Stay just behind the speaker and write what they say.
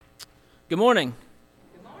Good morning.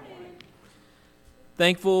 Good morning.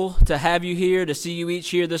 Thankful to have you here, to see you each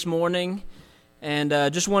here this morning. And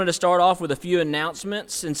just wanted to start off with a few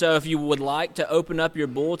announcements. And so if you would like to open up your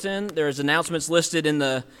bulletin, there's announcements listed in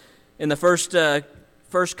the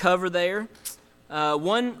first cover there.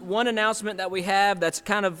 One announcement that we have that's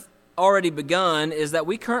kind of already begun is that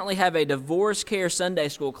we currently have a Divorce Care Sunday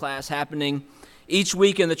School class happening each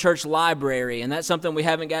week in the church library. And that's something we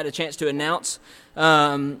haven't got a chance to announce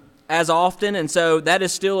as often, and so that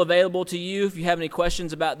is still available to you. If you have any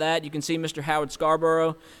questions about that, you can see Mr. Howard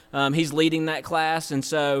Scarborough. He's leading that class, and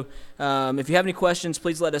so if you have any questions,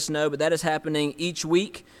 please let us know. But that is happening each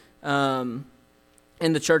week in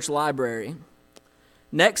the church library.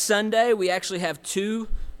 Next Sunday, we actually have two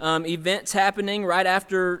events happening right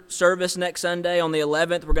after service next Sunday. On the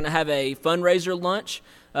 11th, we're going to have a fundraiser lunch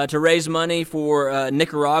to raise money for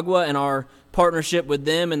Nicaragua and our partnership with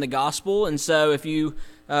them in the gospel. And so if you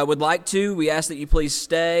would like to, we ask that you please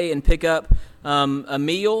stay and pick up a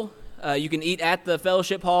meal. You can eat at the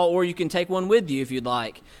fellowship hall, or you can take one with you if you'd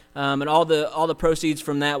like. And all the proceeds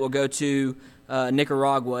from that will go to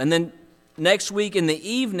Nicaragua. And then next week in the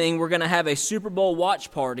evening, we're going to have a Super Bowl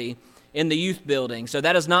watch party in the youth building. So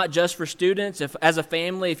that is not just for students. If as a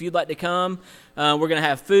family, if you'd like to come, we're going to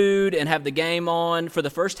have food and have the game on for the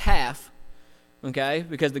first half. Okay,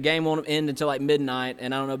 because the game won't end until like midnight,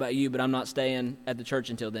 and I don't know about you, but I'm not staying at the church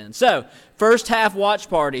until then. So, first half watch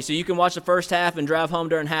party, so you can watch the first half and drive home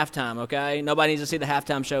during halftime, okay? Nobody needs to see the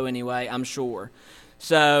halftime show anyway, I'm sure.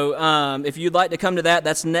 So, if you'd like to come to that,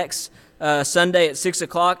 that's next Sunday at 6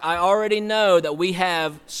 o'clock. I already know that we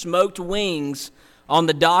have smoked wings on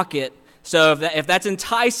the docket, so if that's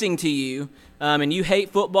enticing to you, and you hate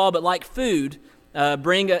football but like food,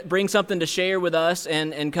 bring something to share with us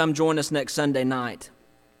and come join us next Sunday night.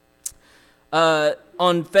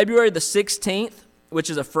 On February the 16th, which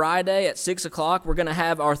is a Friday at 6 o'clock, we're going to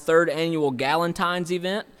have our third annual Galentine's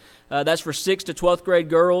event. That's for 6th to 12th grade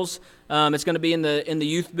girls. It's going to be in the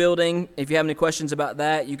youth building. If you have any questions about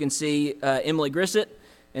that, you can see Emily Grissett,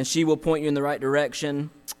 and she will point you in the right direction.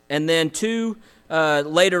 And then two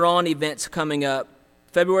later on events coming up.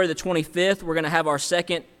 February the 25th, we're going to have our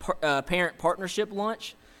second parent partnership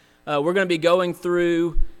lunch. We're going to be going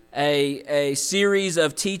through a series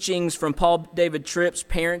of teachings from Paul David Tripp's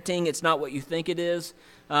Parenting. It's Not What You Think It Is.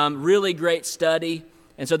 Really great study.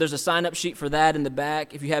 And so there's a sign-up sheet for that in the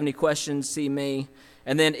back. If you have any questions, see me.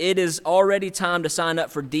 And then it is already time to sign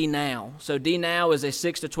up for D-Now. So D-Now is a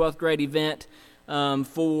 6th to 12th grade event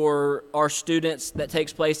for our students that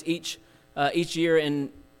takes place each year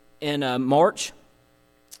in March.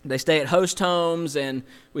 They stay at host homes, and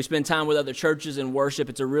we spend time with other churches and worship.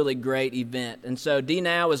 It's a really great event. And so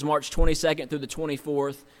D-Now is March 22nd through the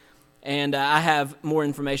 24th, and I have more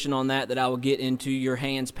information on that I will get into your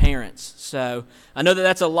hands, parents. So I know that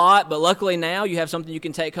that's a lot, but luckily now you have something you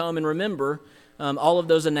can take home and remember all of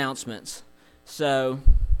those announcements. So...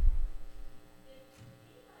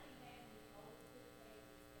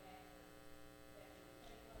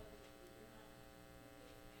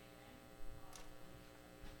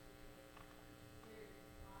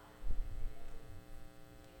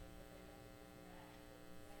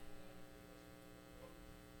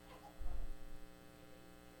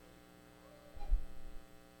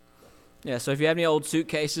 Yeah, so if you have any old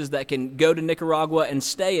suitcases that can go to Nicaragua and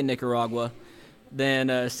stay in Nicaragua,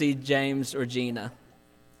 then see James or Gina.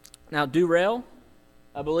 Now, Durrell,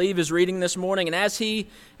 I believe, is reading this morning, and as he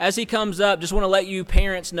comes up, just want to let you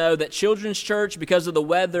parents know that Children's Church, because of the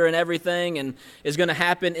weather and everything, and is going to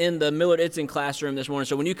happen in the Millard Itzen classroom this morning.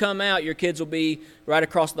 So when you come out, your kids will be right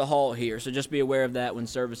across the hall here, so just be aware of that when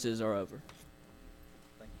services are over.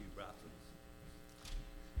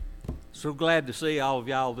 So glad to see all of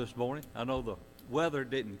y'all this morning. I know the weather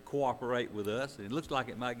didn't cooperate with us, and it looks like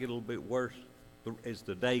it might get a little bit worse as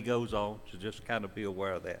the day goes on, so just kind of be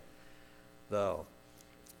aware of that.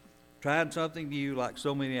 Trying something new, like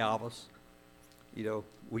so many of us, you know,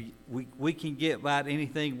 we can get about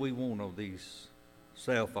anything we want on these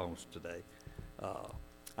cell phones today.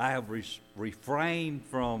 I have refrained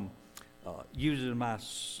from using my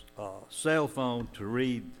cell phone to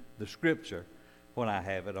read the scripture when I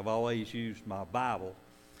have it. I've always used my Bible,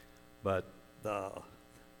 but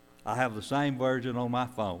I have the same version on my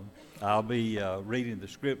phone. I'll be reading the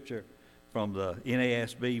scripture from the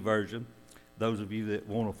NASB version, those of you that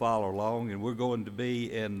want to follow along, and we're going to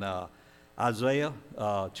be in Isaiah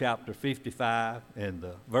chapter 55, and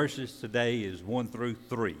the verses today is 1 through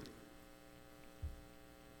 3.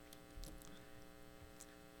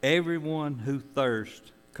 Everyone who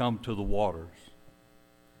thirsts, come to the waters.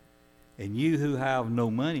 And you who have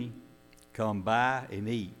no money, come buy and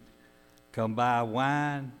eat. come buy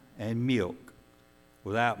wine and milk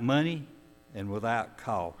without money and without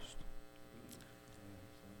cost.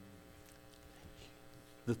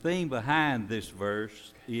 The theme behind this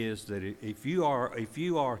verse is that if you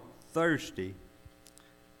are thirsty,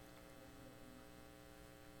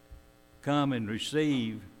 come and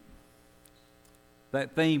receive.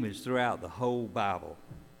 That theme is throughout the whole Bible.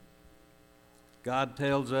 God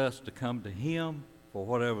tells us to come to Him for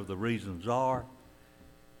whatever the reasons are,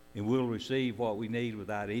 and we'll receive what we need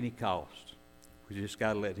without any cost. We just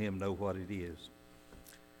got to let Him know what it is.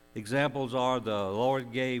 Examples are the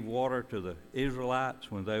Lord gave water to the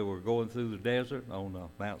Israelites when they were going through the desert on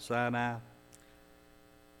Mount Sinai.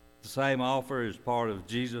 The same offer is part of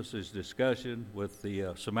Jesus' discussion with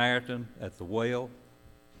the Samaritan at the well.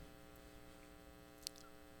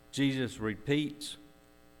 Jesus repeats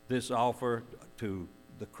this offer to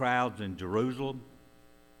the crowds in Jerusalem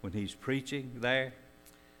when He's preaching there.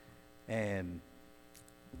 And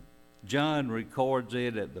John records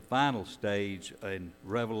it at the final stage in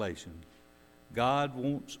Revelation. God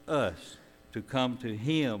wants us to come to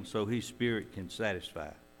Him so His Spirit can satisfy.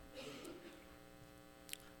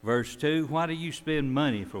 Verse 2, why do you spend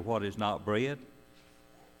money for what is not bread,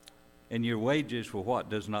 and your wages for what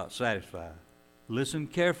does not satisfy? Listen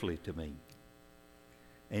carefully to me,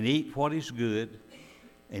 and eat what is good,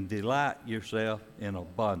 and delight yourself in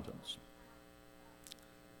abundance.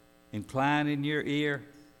 Incline in your ear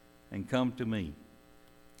and come to me.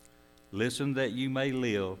 Listen that you may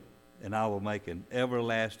live, and I will make an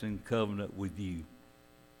everlasting covenant with you,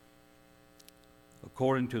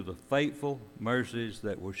 according to the faithful mercies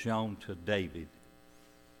that were shown to David.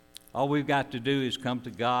 All we've got to do is come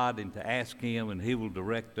to God and to ask Him, and He will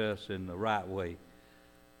direct us in the right way.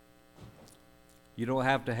 You don't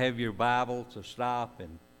have to have your Bible to stop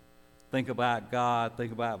and think about God,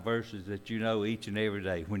 think about verses that you know each and every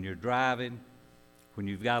day. When you're driving, when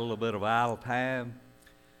you've got a little bit of idle time,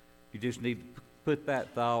 you just need to put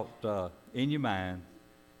that thought in your mind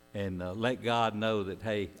and let God know that,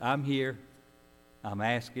 hey, I'm here, I'm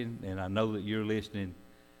asking, and I know that you're listening,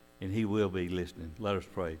 and He will be listening. Let us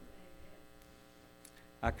pray.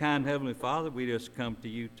 Our kind Heavenly Father, we just come to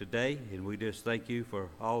You today, and we just thank You for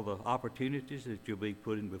all the opportunities that You'll be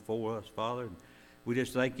putting before us, Father. And we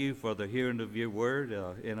just thank You for the hearing of Your word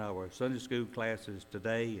in our Sunday school classes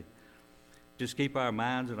today. And just keep our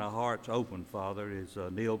minds and our hearts open, Father, as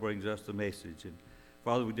Neil brings us the message. And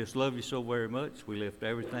Father, we just love You so very much. We lift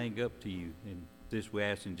everything up to You. And this we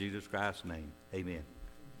ask in Jesus Christ's name. Amen.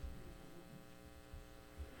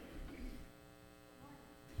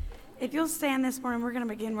 If you'll stand this morning, we're going to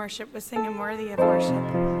begin worship with singing Worthy of Worship.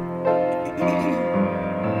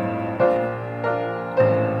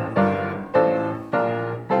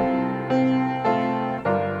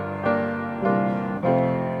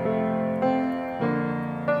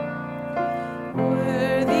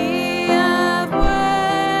 Worthy of all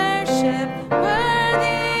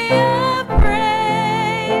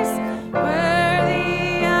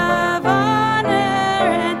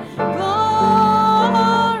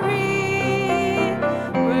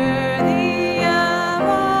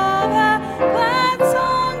the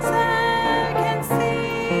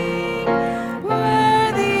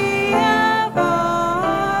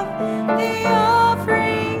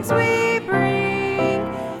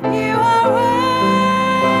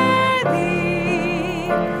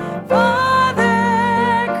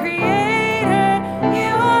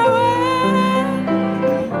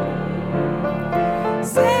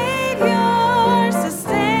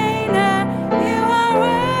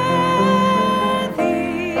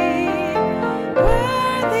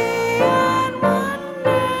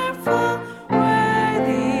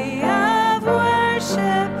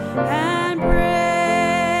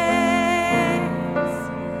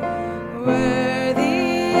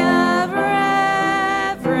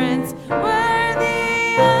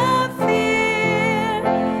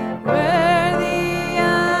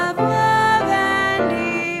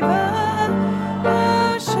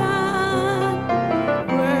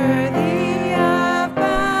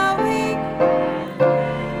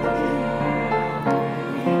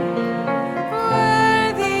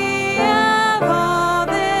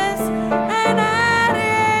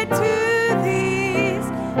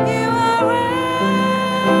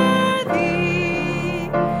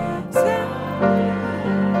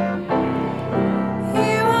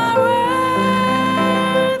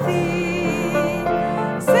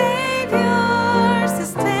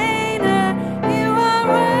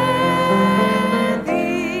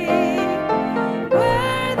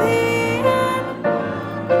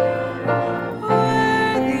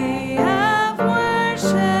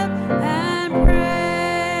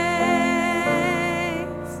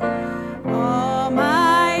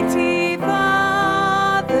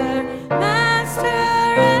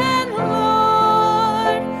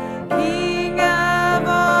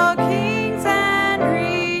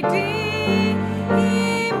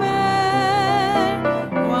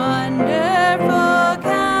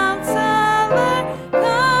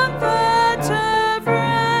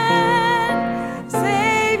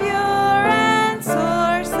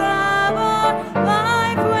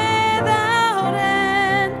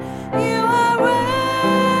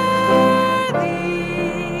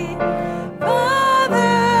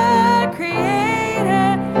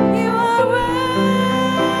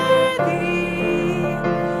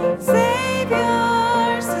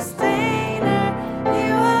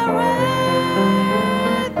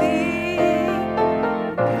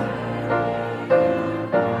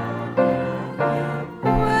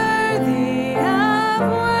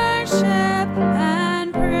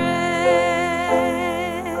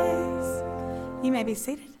be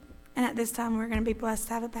seated. And at this time, we're going to be blessed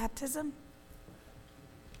to have a baptism.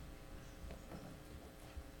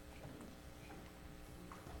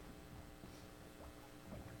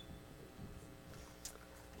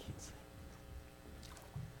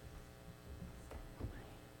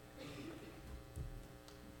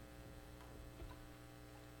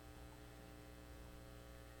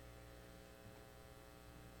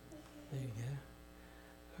 There you go.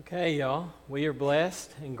 Okay, y'all, we are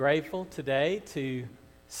blessed and grateful today to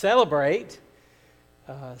celebrate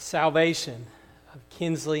salvation of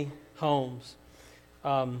Kinsley Holmes.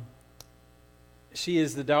 She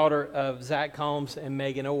is the daughter of Zach Holmes and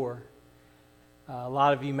Megan Orr. A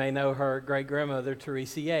lot of you may know her great-grandmother,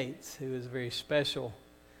 Teresa Yates, who is a very special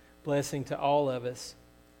blessing to all of us.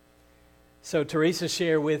 So Teresa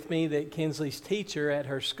shared with me that Kinsley's teacher at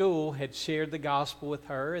her school had shared the gospel with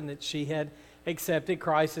her and that she had accepted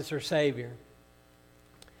Christ as her Savior.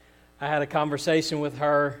 I had a conversation with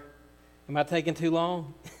her. Am I taking too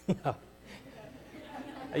long? No.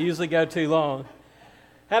 I usually go too long.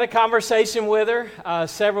 Had a conversation with her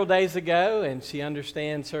several days ago, and she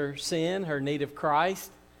understands her sin, her need of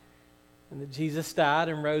Christ, and that Jesus died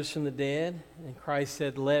and rose from the dead, and Christ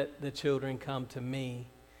said, "Let the children come to me."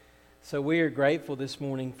 So we are grateful this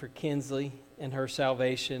morning for Kinsley and her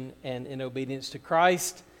salvation, and in obedience to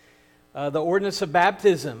Christ, the ordinance of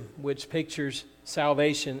baptism, which pictures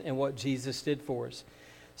salvation and what Jesus did for us.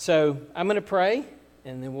 So I'm going to pray,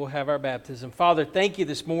 and then we'll have our baptism. Father, thank you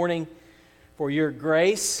this morning for your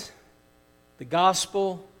grace, the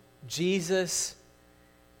gospel, Jesus,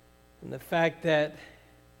 and the fact that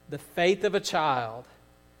the faith of a child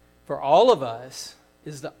for all of us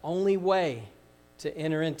is the only way to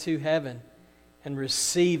enter into heaven and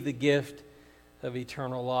receive the gift of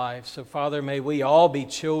eternal life. So, Father, may we all be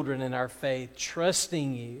children in our faith,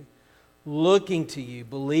 trusting you, looking to you,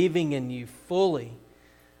 believing in you fully,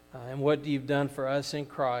 and what you've done for us in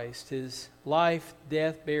Christ, his life,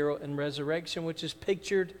 death, burial, and resurrection, which is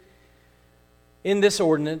pictured in this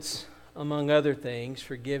ordinance, among other things,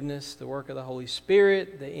 forgiveness, the work of the Holy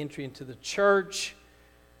Spirit, the entry into the church.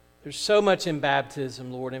 There's so much in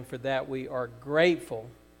baptism, Lord, and for that we are grateful.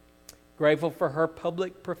 Grateful for her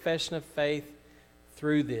public profession of faith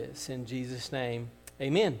through this. In Jesus' name,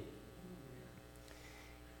 amen.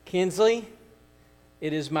 Kinsley,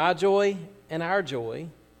 it is my joy and our joy,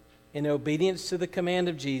 in obedience to the command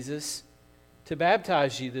of Jesus, to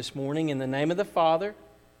baptize you this morning in the name of the Father,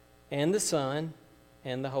 and the Son,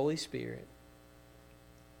 and the Holy Spirit.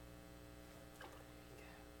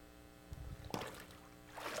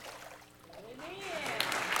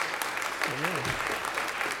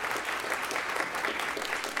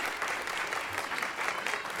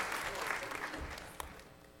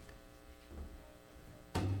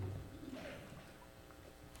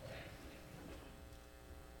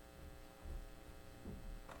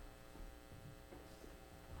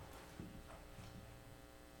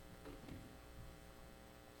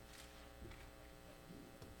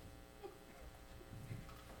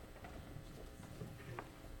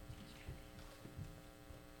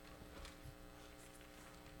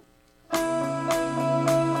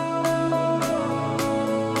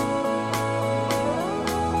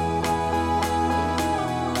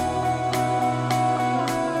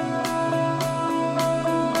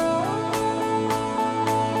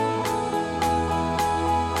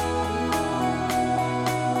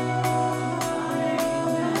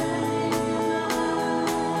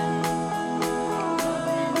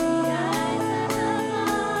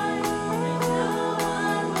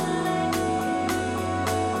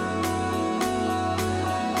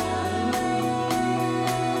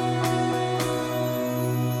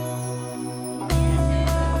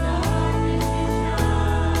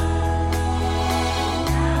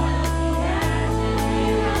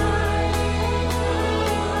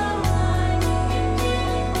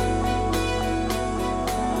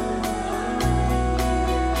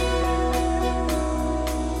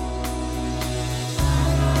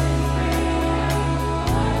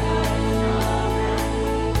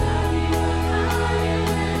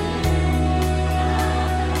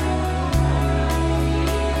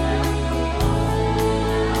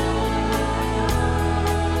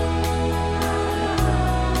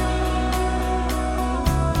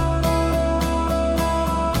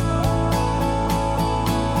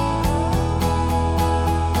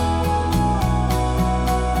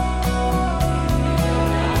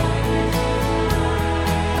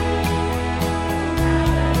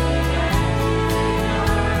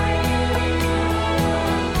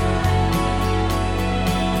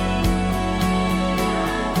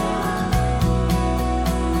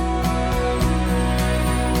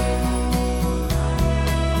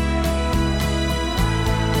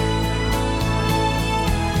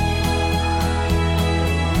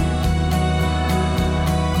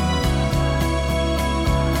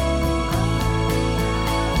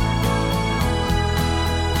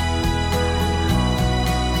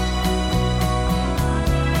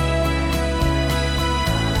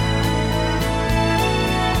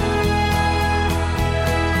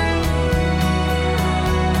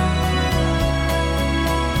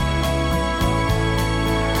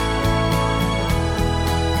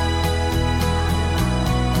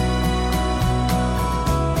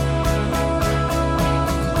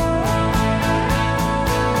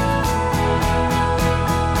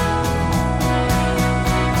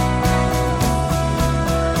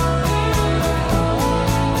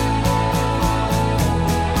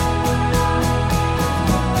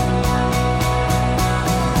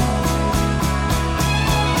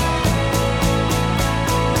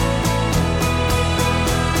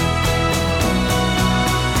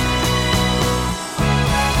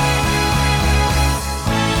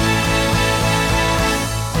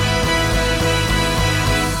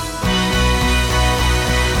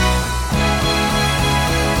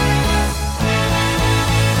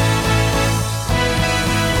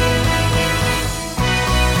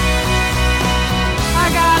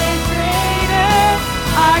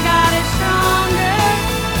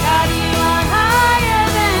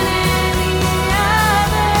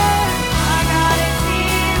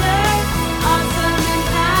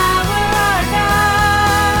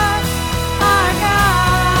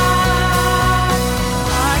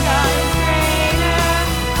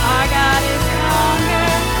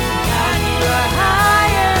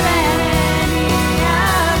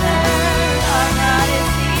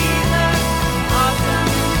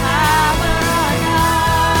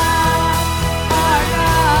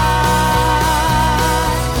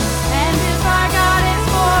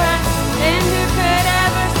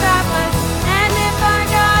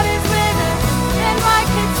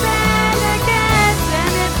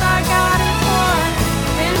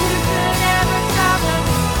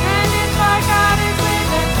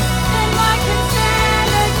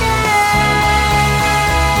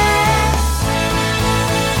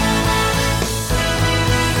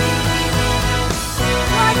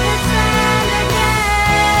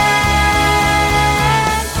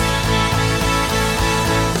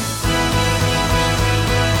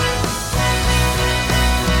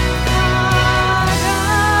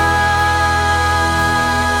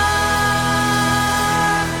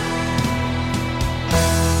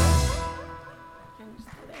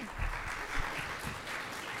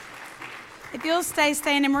 If you'll stay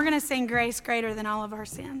standing, we're going to sing Grace Greater Than All of Our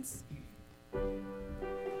Sins.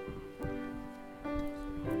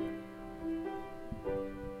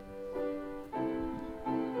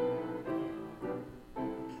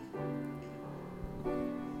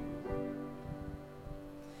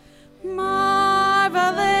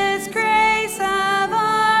 Marvelous grace of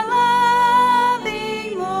our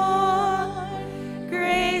loving Lord,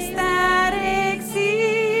 grace that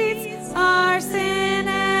exceeds our sin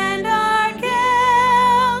and our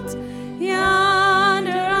guilt.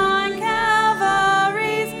 Yonder on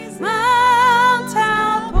Calvary's mount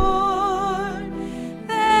outpoured,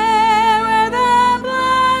 there where the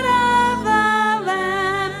blood of the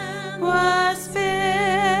Lamb was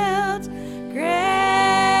spilled.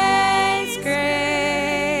 Grace,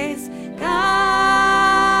 grace,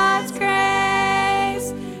 God's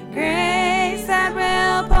grace, grace that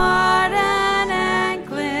will pardon and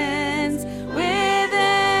cleanse within.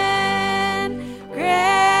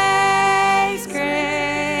 Grace,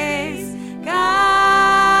 grace,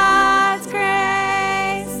 God's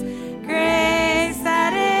grace, grace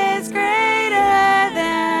that is greater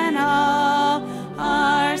than all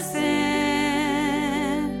our sin.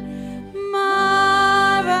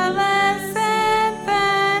 Marvelous,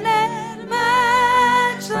 infinite,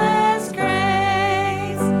 matchless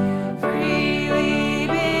grace, freely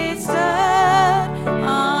bestowed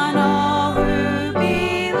on all who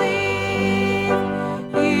believe.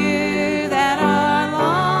 You that are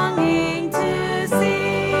longing to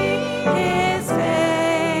see His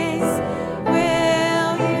face,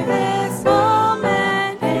 will you this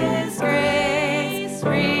moment His grace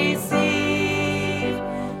receive?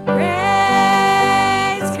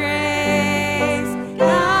 Grace, grace,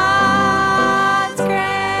 God's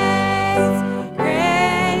grace,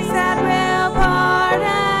 grace that will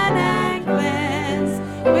pardon and cleanse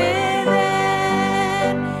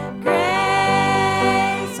within.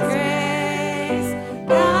 Grace, grace,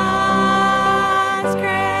 God's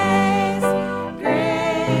grace,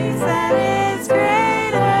 grace that is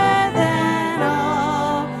greater than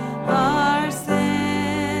all our sin.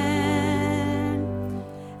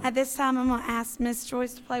 At this time, I'm going to ask Miss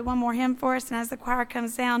Joyce to play one more hymn for us, and as the choir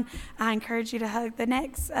comes down, I encourage you to hug the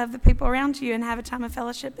necks of the people around you and have a time of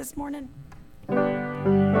fellowship this morning.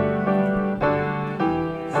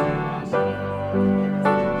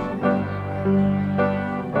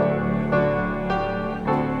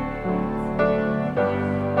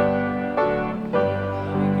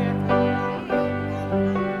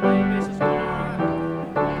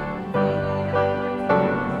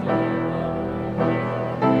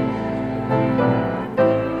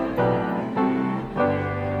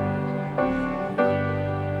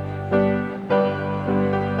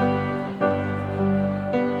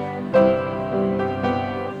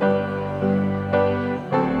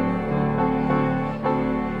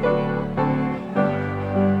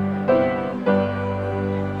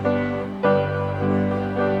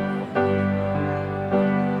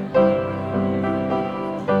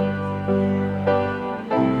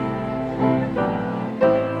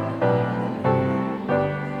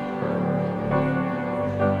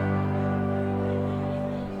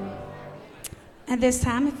 At this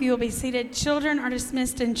time, if you will be seated, children are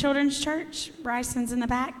dismissed in Children's Church. Bryson's in the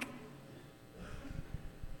back.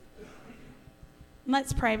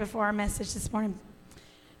 Let's pray before our message this morning.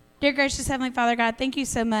 Dear gracious Heavenly Father, God, thank you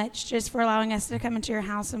so much just for allowing us to come into your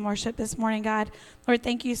house and worship this morning, God. Lord,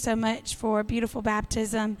 thank you so much for beautiful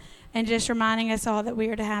baptism and just reminding us all that we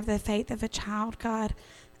are to have the faith of a child, God,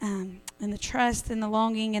 and the trust and the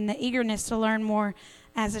longing and the eagerness to learn more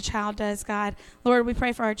as a child does, God. Lord, we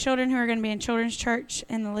pray for our children who are going to be in Children's Church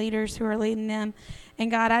and the leaders who are leading them.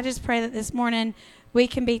 And God, I just pray that this morning we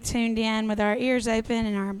can be tuned in with our ears open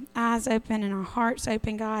and our eyes open and our hearts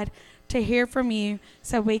open, God, to hear from you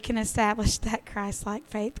so we can establish that Christ-like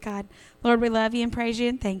faith, God. Lord, we love you and praise you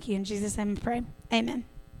and thank you. In Jesus' name we pray. Amen.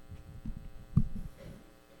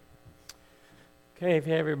 Okay, if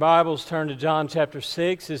you have your Bibles, turn to John chapter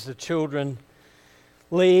 6 as the children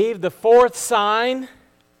leave. The fourth sign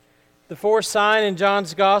in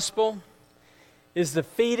John's Gospel is the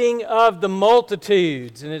feeding of the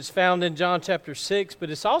multitudes, and it's found in John chapter 6, but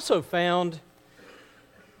it's also found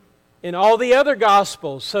in all the other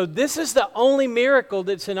Gospels. So this is the only miracle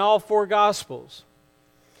that's in all four Gospels.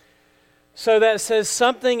 So that says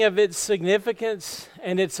something of its significance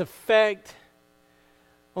and its effect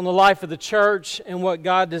on the life of the church and what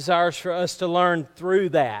God desires for us to learn through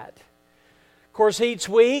that. Of course, each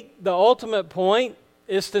week, the ultimate point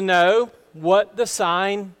is to know what the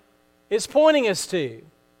sign is pointing us to.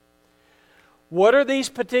 What are these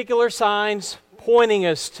particular signs pointing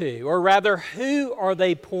us to? Or rather, who are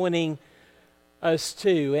they pointing us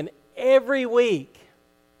to. And every week,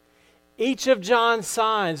 each of John's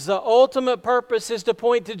signs, the ultimate purpose is to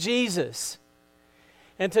point to Jesus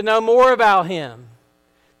and to know more about Him,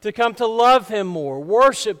 to come to love Him more,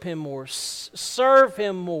 worship Him more, serve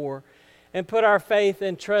Him more, and put our faith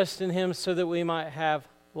and trust in Him so that we might have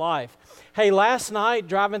life. Hey, last night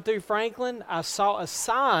driving through Franklin, I saw a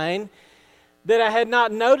sign that I had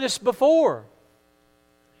not noticed before.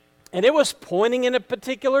 And it was pointing in a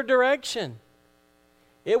particular direction.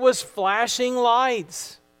 It was flashing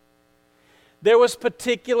lights. There was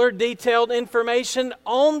particular detailed information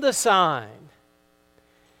on the sign.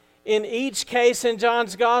 In each case in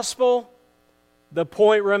John's Gospel, the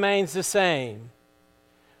point remains the same.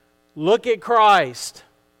 Look at Christ.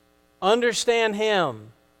 Understand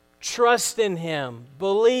Him. Trust in Him.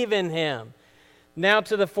 Believe in Him. Now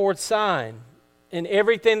to the fourth sign. And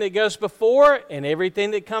everything that goes before and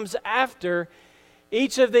everything that comes after,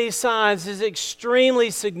 each of these signs is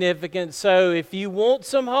extremely significant. So if you want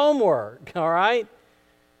some homework, all right,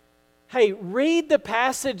 hey, read the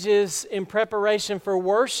passages in preparation for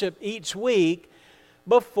worship each week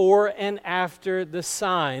before and after the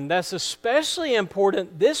sign. That's especially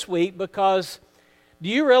important this week because do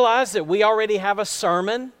you realize that we already have a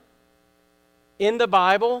sermon in the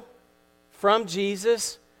Bible from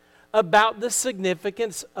Jesus about the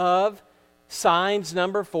significance of signs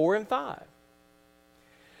number 4 and 5?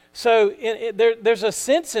 So there's a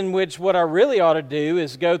sense in which what I really ought to do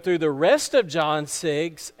is go through the rest of John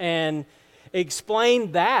 6 and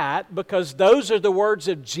explain that, because those are the words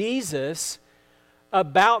of Jesus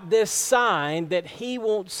about this sign that He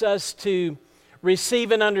wants us to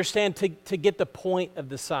receive and understand to get the point of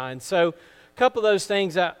the sign. So a couple of those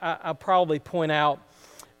things I'll probably point out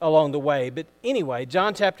along the way. But anyway,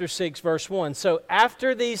 John chapter 6, verse 1. So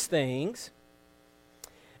after these things,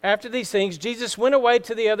 Jesus went away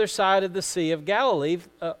to the other side of the Sea of Galilee,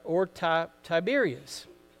 or Tiberias.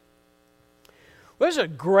 Well, there's a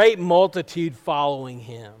great multitude following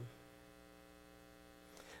Him,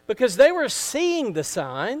 because they were seeing the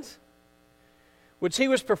signs which He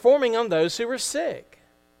was performing on those who were sick.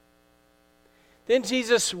 Then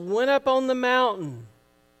Jesus went up on the mountain.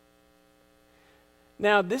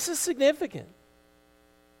 Now, this is significant.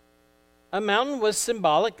 A mountain was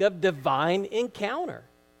symbolic of divine encounter.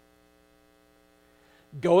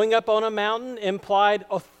 Going up on a mountain implied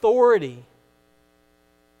authority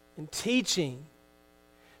and teaching.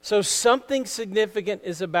 So something significant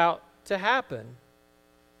is about to happen.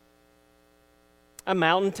 A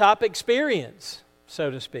mountaintop experience, so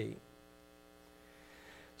to speak.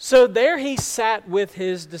 So there He sat with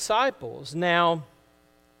His disciples. Now,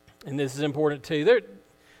 and this is important too,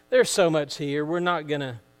 there's so much here. We're not going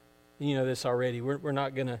to, you know this already, we're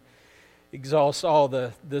not going to exhaust all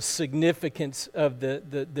the significance of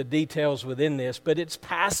the details within this, but it's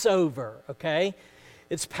Passover, okay?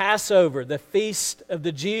 It's Passover. The feast of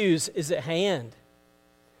the Jews is at hand.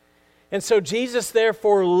 And so Jesus,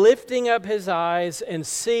 therefore, lifting up His eyes and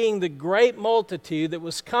seeing the great multitude that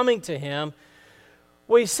was coming to Him,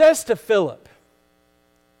 well, He says to Philip.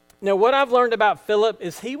 Now, what I've learned about Philip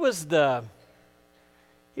is he was kind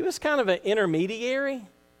of an intermediary,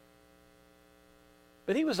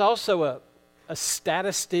 but he was also a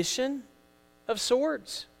statistician of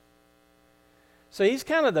sorts. So he's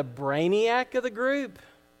kind of the brainiac of the group,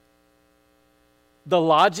 the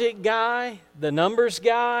logic guy, the numbers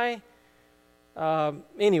guy.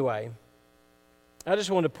 Anyway, I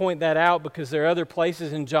just wanted to point that out because there are other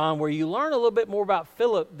places in John where you learn a little bit more about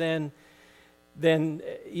Philip than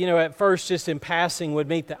at first just in passing would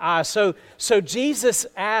meet the eye. So Jesus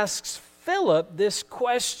asks Philip this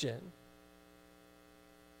question.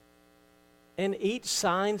 And each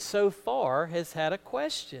sign so far has had a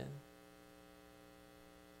question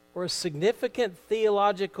or a significant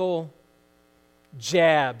theological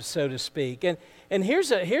jab, so to speak. And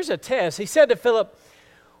here's a test. He said to Philip,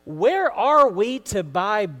 "Where are we to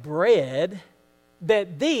buy bread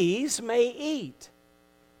that these may eat?"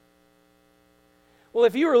 Well,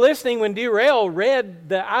 if you were listening when Durrell read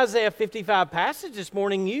the Isaiah 55 passage this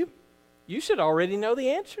morning, you should already know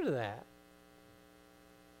the answer to that.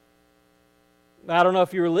 I don't know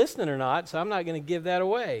if you were listening or not, so I'm not going to give that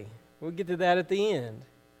away. We'll get to that at the end.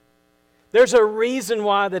 There's a reason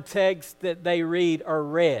why the texts that they read are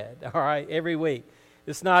read, all right, every week.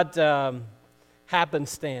 It's not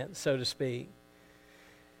happenstance, so to speak.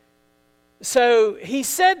 So he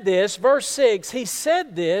said this, verse 6, he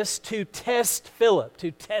said this to test Philip, to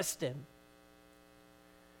test him.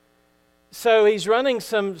 So he's running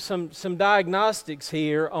some diagnostics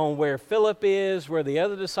here on where Philip is, where the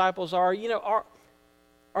other disciples are.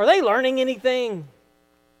 Are they learning anything?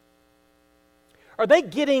 Are they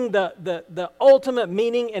getting the ultimate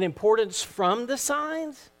meaning and importance from the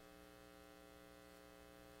signs?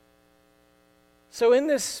 So in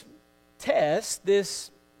this test,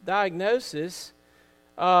 this diagnosis,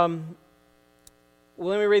 well,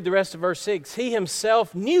 let me read the rest of verse 6. He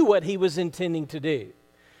himself knew what he was intending to do.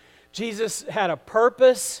 Jesus had a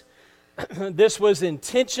purpose. This was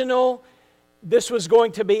intentional. This was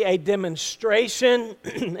going to be a demonstration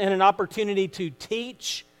and an opportunity to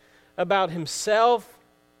teach about himself.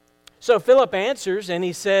 So Philip answers and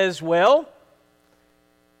he says, well,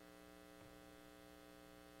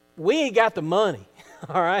 we ain't got the money,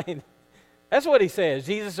 all right? That's what he says.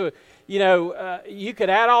 Jesus, you could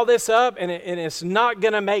add all this up and it's not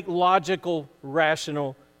going to make logical,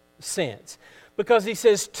 rational sense. Because he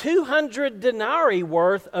says 200 denarii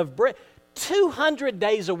worth of bread, 200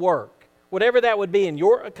 days of work, whatever that would be in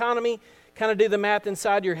your economy, kind of do the math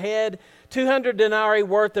inside your head. 200 denarii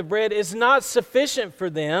worth of bread is not sufficient for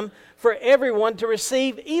them, for everyone to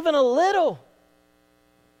receive even a little.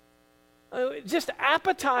 Just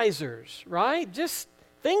appetizers, right? Just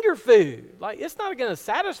finger food. Like, it's not going to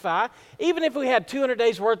satisfy, even if we had 200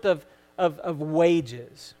 days worth of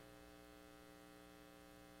wages.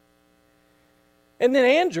 And then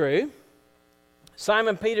Andrew,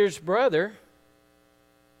 Simon Peter's brother,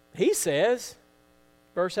 he says,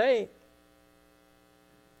 verse 8,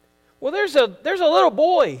 well, there's a little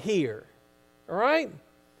boy here, all right?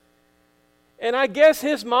 And I guess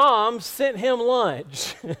his mom sent him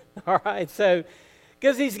lunch, all right? So,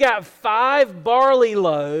 because he's got 5 barley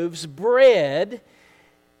loaves, bread,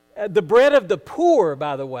 the bread of the poor,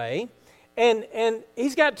 by the way, and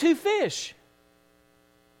he's got 2 fish.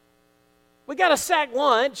 We got a sack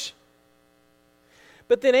lunch.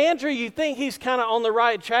 But then Andrew, you think he's kind of on the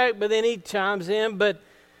right track, but then he chimes in, but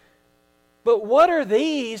what are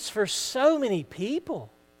these for so many people?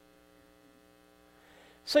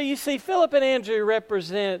 So you see, Philip and Andrew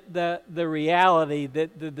represent the reality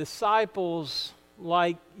that the disciples,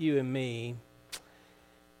 like you and me,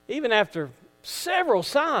 even after several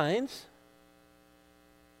signs,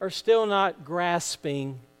 are still not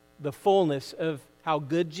grasping the fullness of how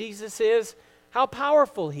good Jesus is, how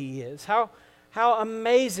powerful he is, how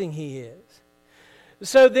amazing he is.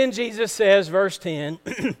 So then Jesus says, verse 10,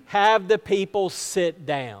 have the people sit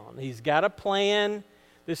down. He's got a plan.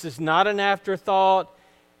 This is not an afterthought.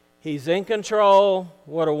 He's in control.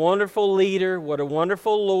 What a wonderful leader. What a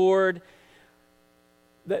wonderful Lord.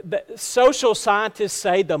 The social scientists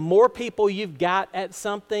say the more people you've got at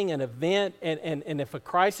something, an event, and if a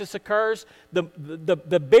crisis occurs, the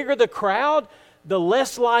bigger the crowd, the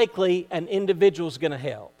less likely an individual is going to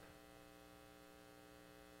help.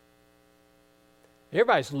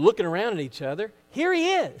 Everybody's looking around at each other. Here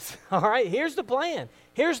he is. All right, here's the plan.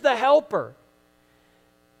 Here's the helper.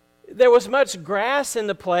 There was much grass in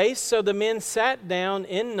the place, so the men sat down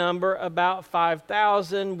in number about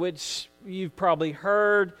 5,000, which you've probably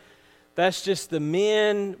heard. That's just the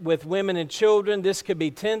men with women and children. This could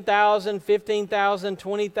be 10,000, 15,000,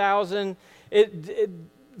 20,000.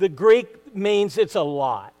 The Greek means it's a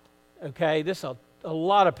lot. Okay, this is a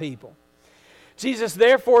lot of people. Jesus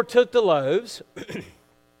therefore took the loaves,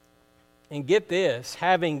 and get this,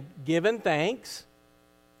 having given thanks,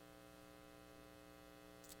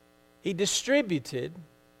 he distributed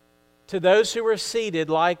to those who were seated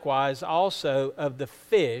likewise also of the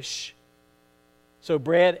fish, so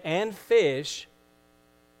bread and fish,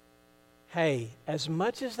 hey, as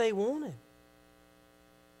much as they wanted.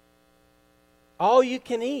 All you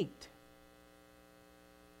can eat.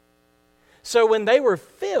 So when they were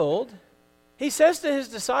filled, he says to his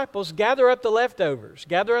disciples, gather up the leftovers,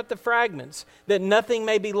 gather up the fragments, that nothing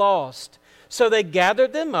may be lost. So they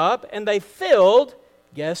gathered them up and they filled,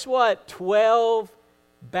 guess what? 12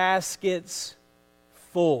 baskets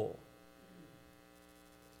full.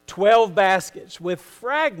 12 baskets with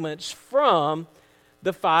fragments from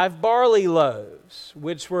the 5 barley loaves,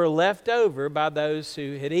 which were left over by those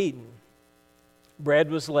who had eaten.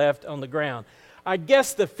 Bread was left on the ground. I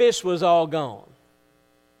guess the fish was all gone.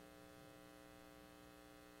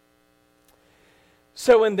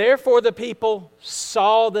 So when therefore the people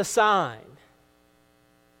saw the sign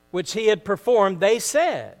which he had performed, they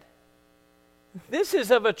said, this is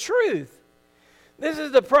of a truth. This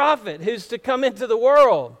is the prophet who's to come into the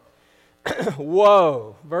world.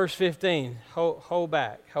 Whoa, verse 15, hold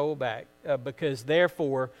back, because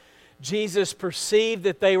therefore Jesus perceived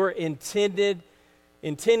that they were intending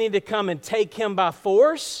to come and take him by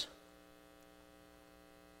force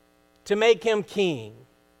to make him king.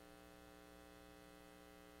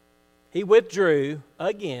 He withdrew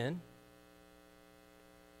again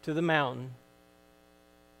to the mountain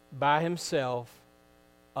by himself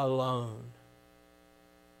alone.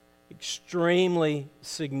 Extremely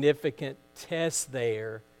significant test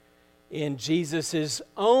there in Jesus'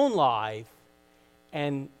 own life.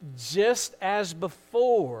 And just as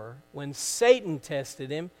before, when Satan tested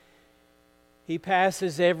him, he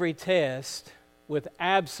passes every test with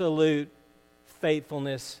absolute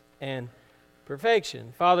faithfulness and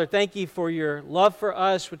perfection. Father, thank you for your love for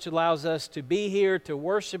us, which allows us to be here, to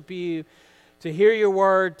worship you, to hear your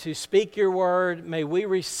word, to speak your word. May we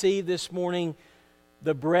receive this morning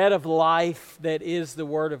the bread of life that is the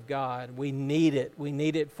word of God. We need it. We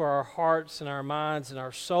need it for our hearts and our minds and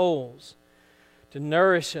our souls, to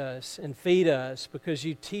nourish us and feed us, because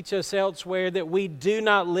you teach us elsewhere that we do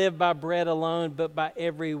not live by bread alone, but by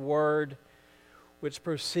every word which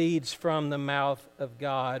proceeds from the mouth of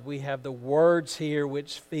God. We have the words here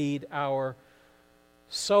which feed our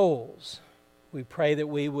souls. We pray that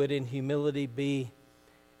we would in humility be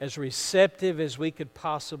as receptive as we could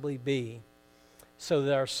possibly be, so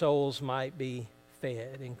that our souls might be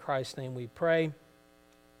fed. In Christ's name we pray.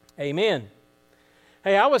 Amen.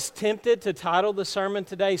 Hey, I was tempted to title the sermon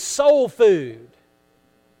today, Soul Food.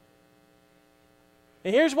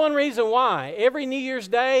 And here's one reason why. Every New Year's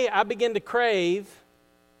Day, I begin to crave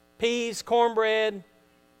peas, cornbread,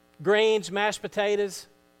 greens, mashed potatoes.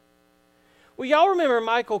 Well, y'all remember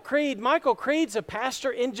Michael Creed. Michael Creed's a pastor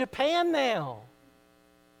in Japan now.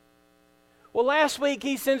 Well, last week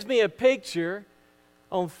he sends me a picture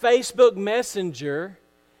on Facebook Messenger,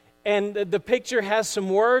 and the picture has some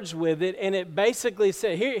words with it, and it basically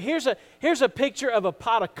says, here's a picture of a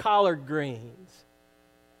pot of collard greens.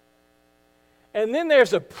 And then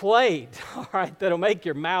there's a plate, all right, that'll make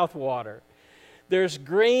your mouth water. There's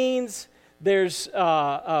greens, there's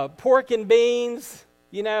pork and beans.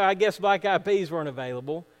 You know, I guess black-eyed peas weren't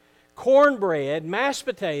available. Cornbread, mashed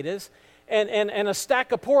potatoes, and a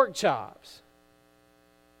stack of pork chops.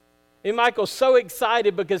 And Michael's so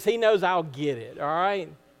excited because he knows I'll get it, all right?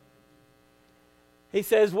 He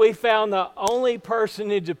says, we found the only person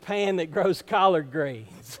in Japan that grows collard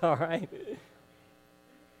greens, all right?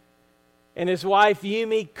 And his wife,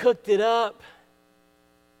 Yumi, cooked it up.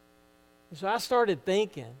 And so I started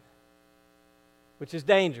thinking, which is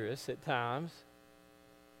dangerous at times.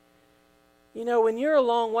 You know, when you're a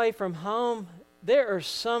long way from home, there are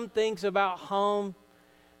some things about home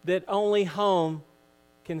that only home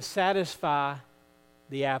can satisfy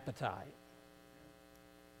the appetite.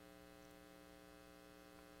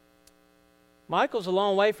 Michael's a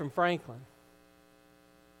long way from Franklin.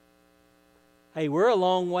 Hey, we're a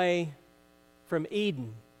long way from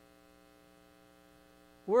Eden.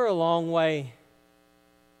 We're a long way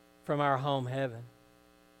from our home heaven.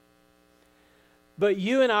 But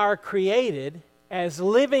you and I are created as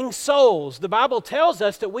living souls. The Bible tells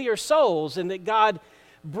us that we are souls and that God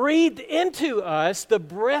breathed into us the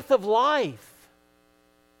breath of life.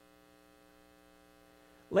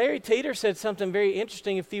 Larry Teeter said something very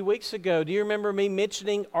interesting a few weeks ago. Do you remember me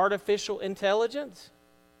mentioning artificial intelligence?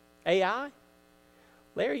 AI?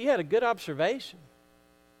 Larry, you had a good observation,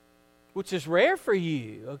 which is rare for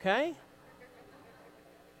you, okay?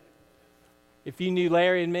 If you knew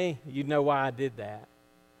Larry and me, you'd know why I did that.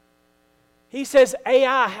 He says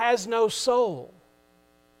AI has no soul.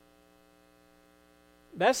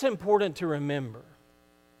 That's important to remember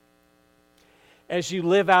as you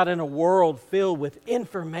live out in a world filled with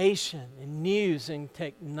information and news and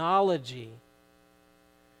technology.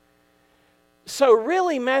 So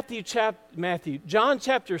really, John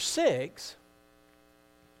chapter 6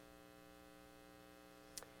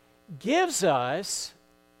 gives us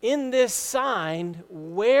in this sign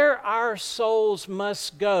where our souls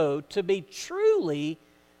must go to be truly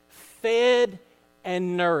fed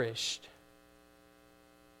and nourished.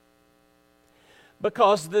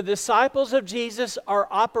 Because the disciples of Jesus are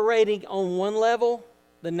operating on one level,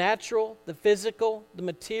 the natural, the physical, the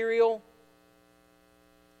material.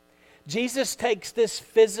 Jesus takes this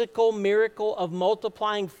physical miracle of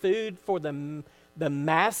multiplying food for the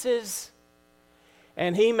masses,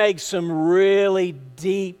 and he makes some really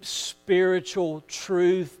deep spiritual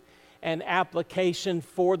truth and application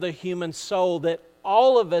for the human soul that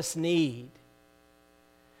all of us need.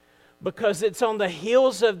 Because it's on the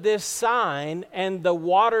heels of this sign and the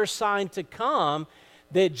water sign to come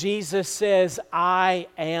that Jesus says, I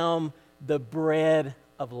am the bread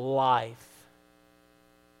of life.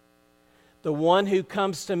 The one who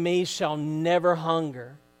comes to me shall never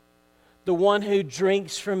hunger. The one who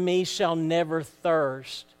drinks from me shall never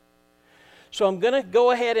thirst. So I'm going to go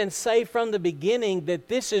ahead and say from the beginning that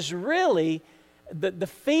this is really the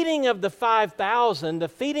feeding of the 5,000, the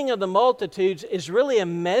feeding of the multitudes is really a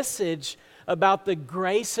message about the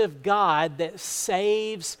grace of God that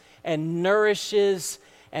saves and nourishes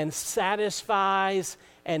and satisfies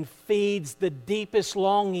and feeds the deepest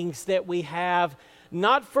longings that we have,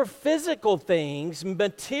 not for physical things,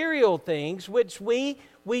 material things, which we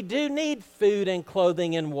do need food and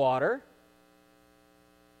clothing and water.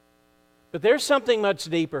 But there's something much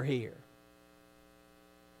deeper here.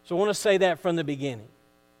 So I want to say that from the beginning.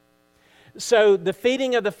 So the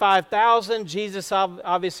feeding of the 5,000, Jesus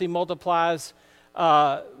obviously multiplies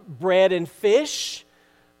bread and fish,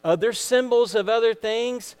 other symbols of other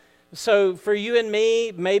things. So for you and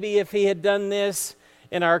me, maybe if he had done this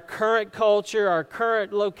in our current culture, our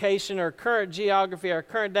current location, our current geography, our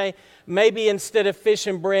current day, maybe instead of fish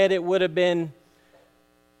and bread, it would have been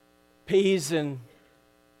peas and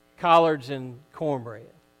collards and cornbread.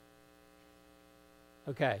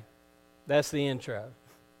 Okay, that's the intro.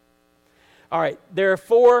 All right, there are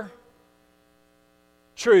 4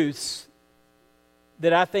 truths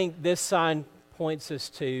that I think this sign points us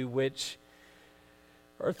to, which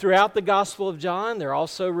are throughout the Gospel of John. They're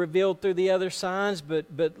also revealed through the other signs, but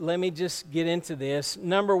let me just get into this.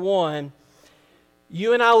 Number 1,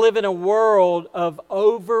 you and I live in a world of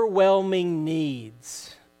overwhelming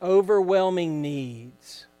needs. Overwhelming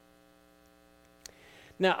needs.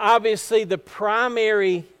 Now, obviously, the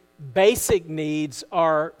primary basic needs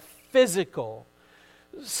are physical.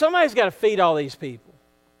 Somebody's got to feed all these people.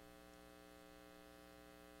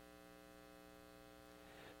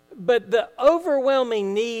 But the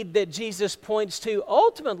overwhelming need that Jesus points to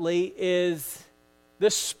ultimately is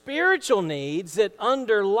the spiritual needs that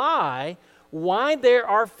underlie why there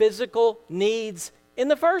are physical needs in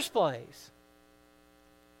the first place.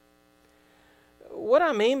 What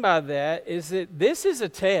I mean by that is that this is a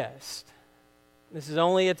test. This is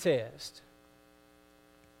only a test.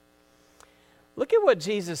 Look at what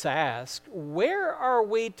Jesus asked. Where are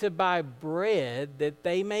we to buy bread that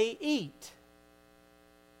they may eat?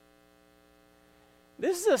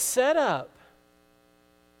 This is a setup.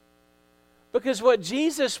 Because what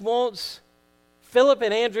Jesus wants Philip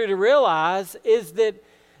and Andrew to realize is that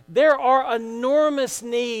there are enormous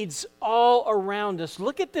needs all around us.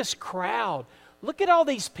 Look at this crowd. Look at all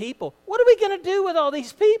these people. What are we going to do with all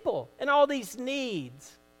these people and all these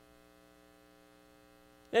needs?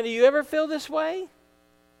 Now, do you ever feel this way?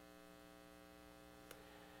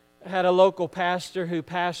 I had a local pastor who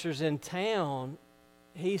pastors in town.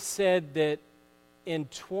 He said that in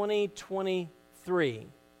 2023,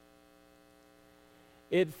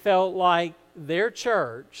 it felt like their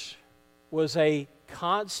church was a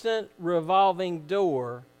constant revolving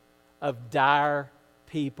door of dire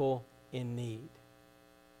people in need.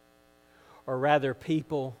 Or rather,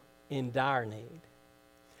 people in dire need.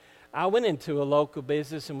 I went into a local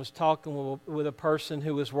business and was talking with a person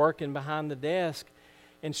who was working behind the desk,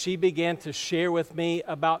 and she began to share with me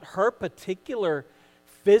about her particular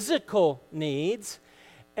physical needs.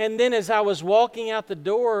 And then as I was walking out the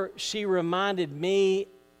door, she reminded me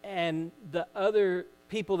and the other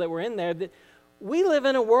people that were in there that we live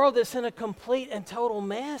in a world that's in a complete and total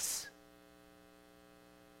mess.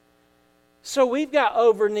 So we've got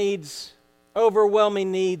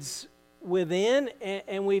overwhelming needs within,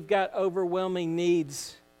 and we've got overwhelming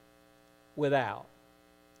needs without.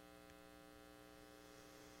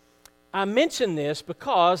 I mention this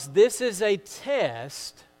because this is a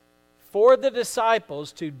test for the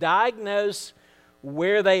disciples to diagnose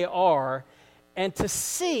where they are and to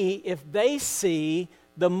see if they see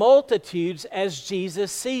the multitudes as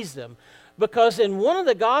Jesus sees them. Because in one of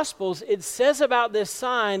the Gospels, it says about this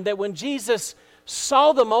sign that when Jesus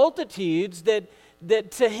saw the multitudes, that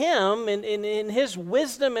to him, in his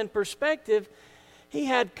wisdom and perspective, he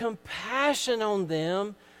had compassion on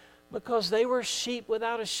them because they were sheep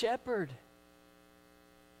without a shepherd.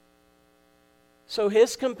 So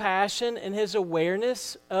his compassion and his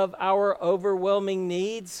awareness of our overwhelming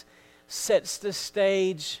needs sets the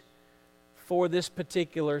stage for this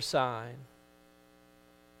particular sign.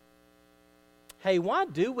 Hey, why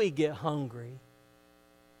do we get hungry?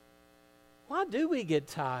 Why do we get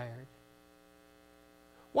tired?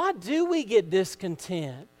 Why do we get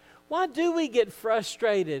discontent? Why do we get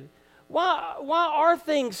frustrated? Why are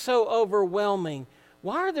things so overwhelming?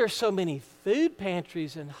 Why are there so many food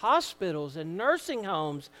pantries and hospitals and nursing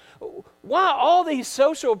homes? Why all these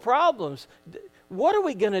social problems? What are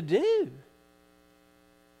we going to do?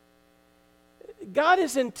 God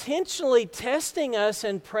is intentionally testing us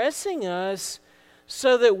and pressing us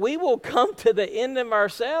so that we will come to the end of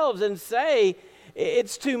ourselves and say,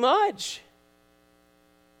 it's too much.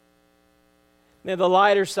 Now, the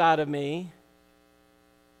lighter side of me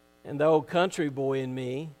and the old country boy in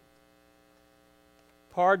me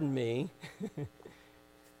pardon me,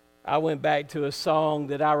 I went back to a song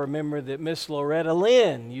that I remember that Miss Loretta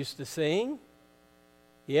Lynn used to sing.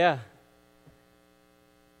 Yeah.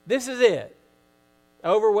 This is it.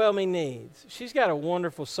 Overwhelming Needs. She's got a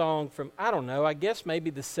wonderful song from, I don't know, I guess maybe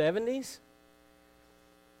the 70s.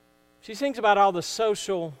 She sings about all the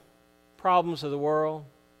social problems of the world,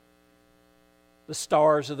 the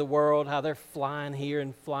stars of the world, how they're flying here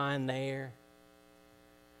and flying there.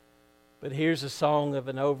 But here's a song of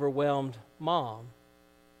an overwhelmed mom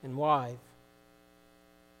and wife.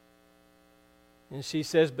 And she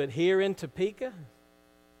says, but here in Topeka,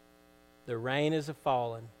 the rain is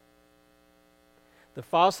a-falling. The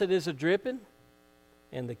faucet is a-dripping,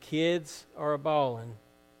 and the kids are a-bawling.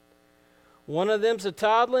 One of them's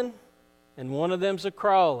a-toddling, and one of them's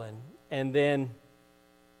a-crawling, and then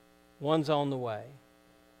one's on the way.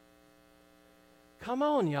 Come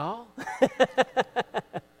on, y'all.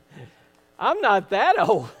 I'm not that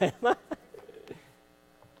old, am I?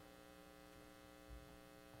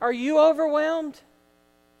 Are you overwhelmed?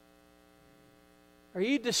 Are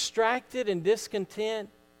you distracted and discontent?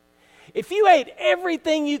 If you ate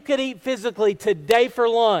everything you could eat physically today for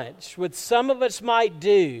lunch, which some of us might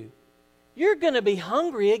do, you're going to be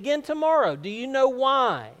hungry again tomorrow. Do you know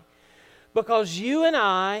why? Because you and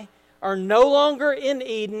I are no longer in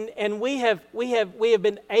Eden, and we have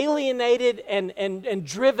been alienated and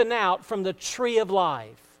driven out from the tree of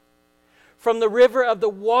life, from the river of the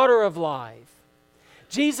water of life.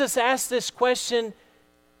 Jesus asked this question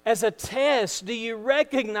as a test. Do you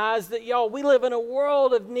recognize that, y'all, we live in a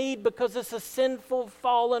world of need because it's a sinful,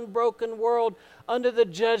 fallen, broken world under the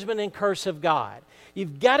judgment and curse of God?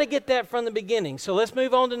 You've got to get that from the beginning. So let's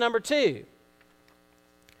move on to number 2.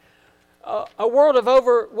 A world of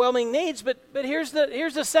overwhelming needs, but here's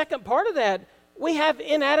the second part of that. We have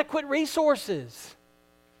inadequate resources.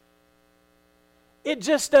 It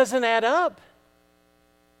just doesn't add up.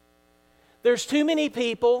 There's too many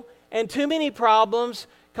people and too many problems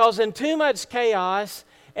causing too much chaos.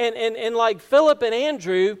 And like Philip and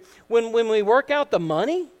Andrew, when we work out the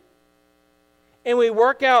money and we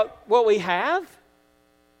work out what we have,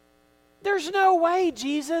 there's no way,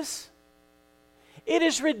 Jesus. It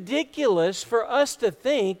is ridiculous for us to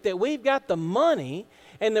think that we've got the money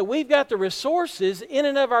and that we've got the resources in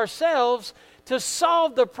and of ourselves to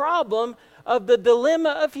solve the problem of the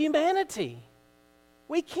dilemma of humanity.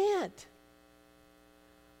 We can't.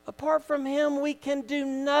 Apart from Him, we can do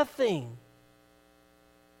nothing.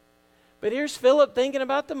 But here's Philip thinking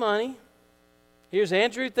about the money. Here's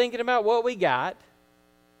Andrew thinking about what we got.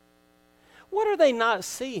 What are they not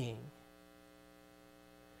seeing?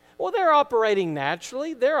 Well, they're operating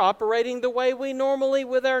naturally. They're operating the way we normally,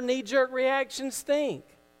 with our knee-jerk reactions, think.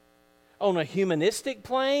 On a humanistic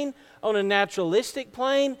plane, on a naturalistic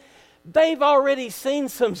plane, they've already seen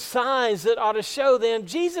some signs that ought to show them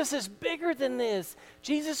Jesus is bigger than this.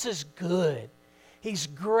 Jesus is good. He's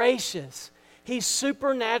gracious. He's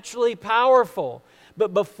supernaturally powerful.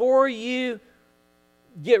 But before you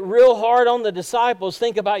get real hard on the disciples,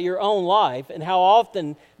 think about your own life and how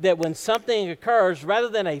often that when something occurs, rather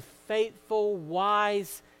than a faithful,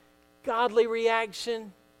 wise, godly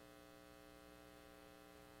reaction,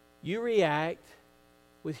 you react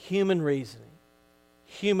with human reasoning,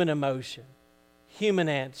 human emotion, human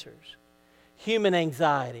answers, human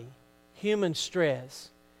anxiety, human stress,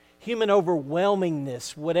 human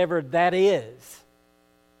overwhelmingness, whatever that is.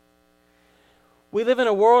 We live in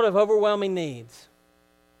a world of overwhelming needs.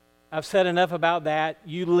 I've said enough about that.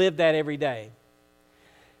 You live that every day.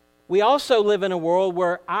 We also live in a world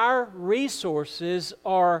where our resources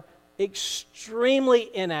are extremely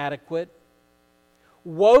inadequate,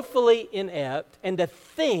 woefully inept, and to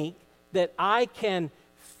think that I can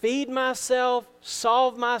feed myself,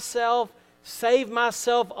 solve myself, save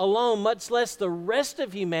myself alone, much less the rest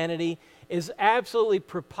of humanity, is absolutely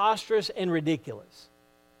preposterous and ridiculous.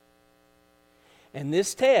 And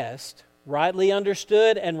this test, rightly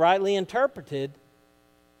understood and rightly interpreted,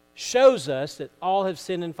 shows us that all have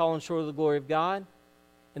sinned and fallen short of the glory of God,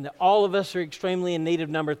 and that all of us are extremely in need of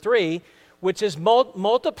number 3, which is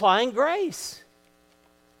multiplying grace.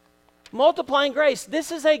 Multiplying grace.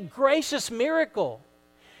 This is a gracious miracle.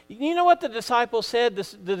 You know what the disciples said?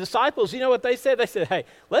 The disciples, you know what they said? They said, hey,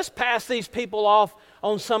 let's pass these people off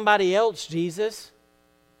on somebody else,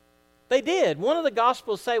 They did. One of the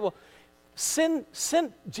Gospels say, well,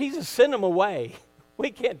 Jesus, send them away. We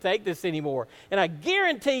can't take this anymore. And I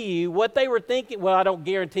guarantee you what they were thinking, well, I don't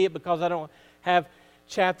guarantee it because I don't have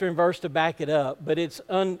chapter and verse to back it up, but it's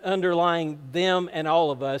underlying them and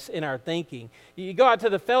all of us in our thinking. You go out to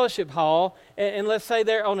the fellowship hall, and let's say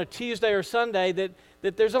there on a Tuesday or Sunday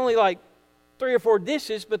that there's only like 3 or 4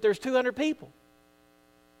 dishes, but there's 200 people.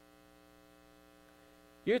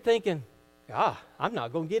 You're thinking, I'm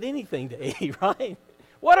not going to get anything to eat, right?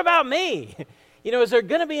 What about me? Is there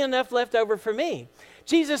going to be enough left over for me?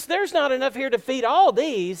 Jesus, there's not enough here to feed all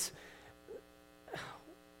these.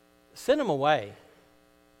 Send them away.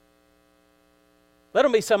 Let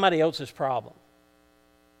them be somebody else's problem.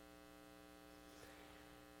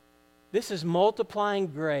 This is multiplying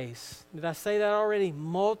grace. Did I say that already?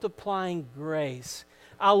 Multiplying grace.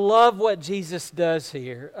 I love what Jesus does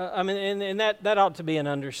here. And that ought to be an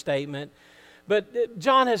understatement. But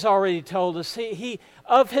John has already told us, he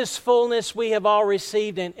of His fullness we have all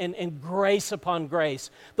received and grace upon grace.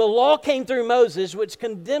 The law came through Moses, which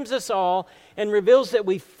condemns us all and reveals that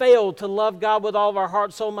we failed to love God with all of our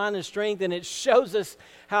heart, soul, mind, and strength. And it shows us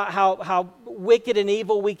how wicked and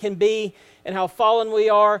evil we can be and how fallen we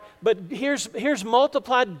are. But here's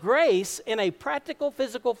multiplied grace in a practical,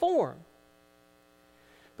 physical form.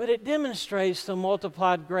 But it demonstrates the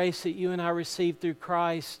multiplied grace that you and I received through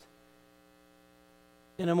Christ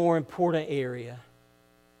in a more important area.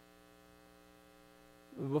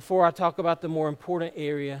 Before I talk about the more important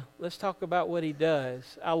area, let's talk about what He does.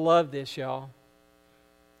 I love this, y'all.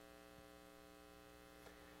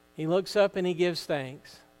 He looks up and He gives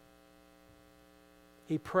thanks.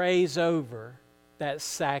 He prays over that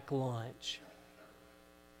sack lunch.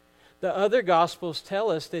 The other Gospels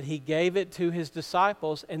tell us that He gave it to His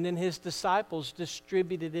disciples, and then His disciples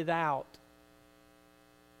distributed it out.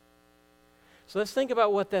 So let's think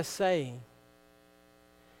about what that's saying.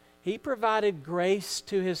 He provided grace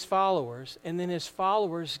to His followers, and then His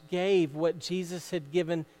followers gave what Jesus had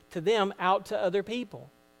given to them out to other people.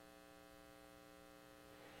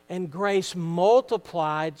 And grace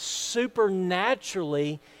multiplied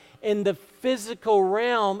supernaturally in the physical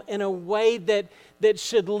realm in a way that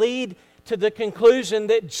should lead to the conclusion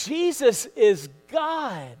that Jesus is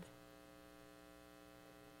God.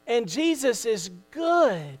 And Jesus is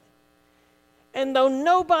good. And though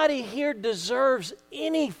nobody here deserves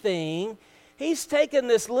anything, He's taken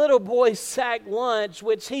this little boy's sack lunch,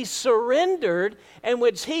 which He surrendered and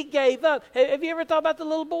which He gave up. Have you ever thought about the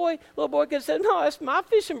little boy? Little boy could have said, no, that's my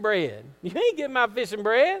fishing bread. You ain't getting my fishing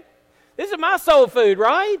bread. This is my soul food,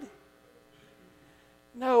 right?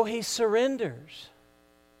 No, He surrenders.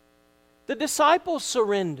 The disciples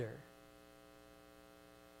surrender.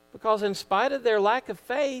 Because in spite of their lack of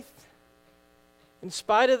faith, in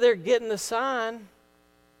spite of their getting the sign,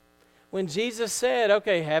 when Jesus said,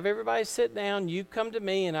 okay, have everybody sit down, you come to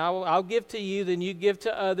me and I'll give to you, then you give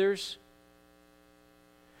to others.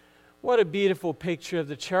 What a beautiful picture of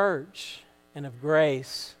the church and of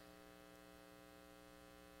grace.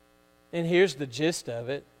 And here's the gist of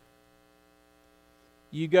it.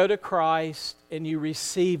 You go to Christ and you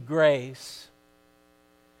receive grace.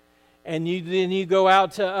 And then you go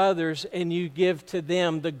out to others and you give to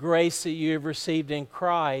them the grace that you have received in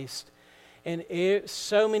Christ. And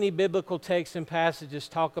so many biblical texts and passages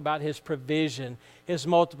talk about His provision, His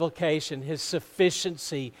multiplication, His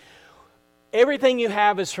sufficiency. Everything you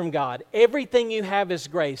have is from God. Everything you have is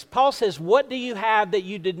grace. Paul says, what do you have that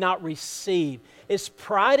you did not receive? It's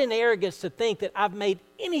pride and arrogance to think that I've made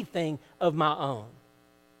anything of my own.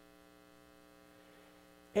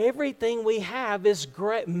 Everything we have is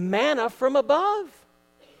great manna from above.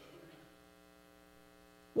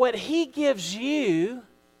 What He gives you,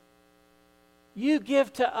 you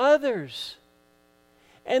give to others.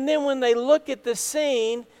 And then when they look at the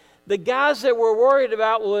scene, the guys that were worried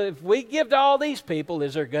about, well, if we give to all these people,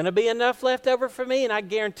 is there going to be enough left over for me? And I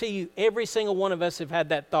guarantee you, every single one of us have had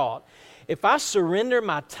that thought. If I surrender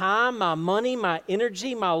my time, my money, my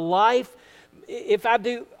energy, my life, if I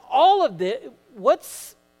do all of this,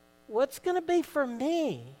 what's going to be for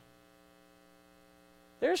me?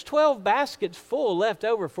 There's 12 baskets full left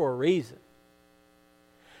over for a reason.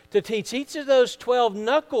 To teach each of those 12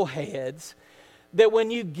 knuckleheads that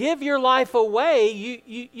when you give your life away,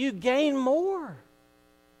 you gain more.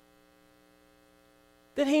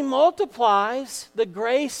 That He multiplies the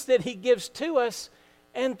grace that He gives to us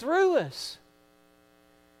and through us.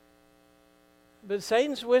 But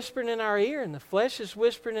Satan's whispering in our ear, and the flesh is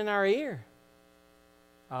whispering in our ear.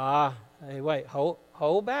 Hey, wait,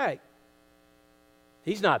 hold back.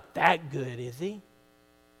 He's not that good, is He?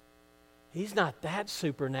 He's not that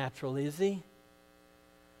supernatural, is He?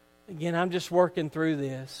 Again, I'm just working through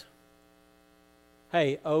this.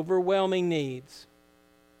 Hey, overwhelming needs,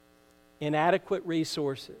 inadequate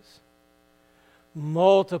resources,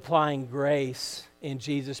 multiplying grace in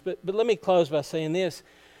Jesus. But let me close by saying this.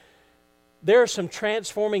 There are some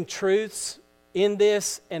transforming truths in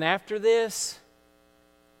this and after this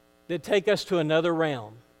that take us to another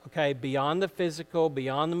realm. okay, beyond the physical,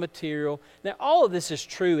 beyond the material. Now, all of this is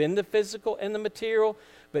true in the physical and the material,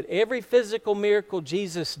 but every physical miracle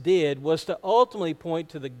Jesus did was to ultimately point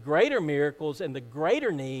to the greater miracles and the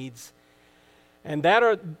greater needs, and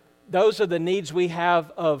those are the needs we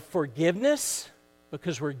have of forgiveness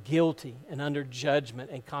because we're guilty and under judgment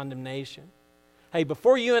and condemnation. Hey,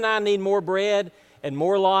 before you and I need more bread and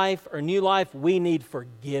more life or new life, we need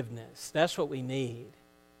forgiveness. That's what we need.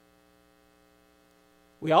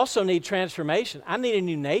 We also need transformation. I need a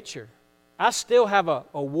new nature. I still have a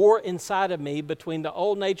war inside of me between the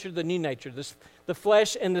old nature, the new nature, the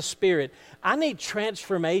flesh and the spirit. I need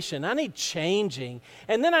transformation. I need changing.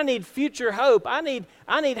 And then I need future hope. I need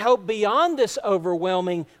hope beyond this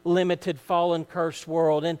overwhelming, limited, fallen, cursed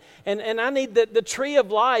world. And I need the tree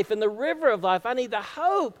of life and the river of life. I need the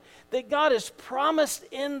hope that God has promised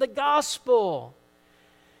in the gospel.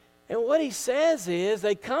 And what he says is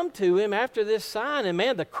they come to him after this sign, and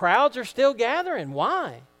man, the crowds are still gathering.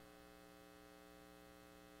 Why?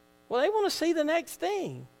 Well, they want to see the next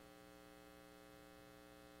thing.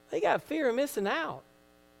 They got fear of missing out.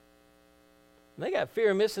 They got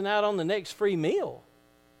fear of missing out on the next free meal.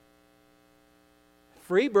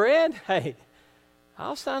 Free bread? Hey,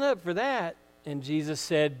 I'll sign up for that. And Jesus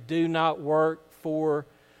said, do not work for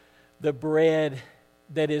the bread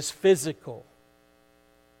that is physical.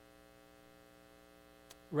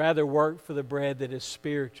 Rather work for the bread that is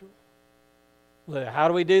spiritual. Well, how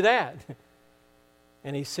do we do that?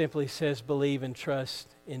 And he simply says, believe and trust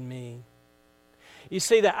in me. You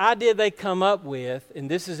see, the idea they come up with, and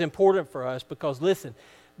this is important for us because, listen,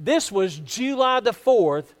 this was July the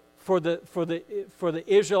 4th for the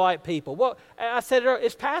Israelite people. Well, I said it earlier,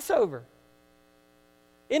 it's Passover.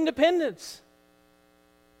 Independence.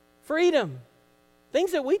 Freedom.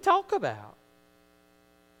 Things that we talk about.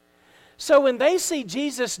 So when they see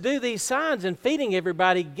Jesus do these signs and feeding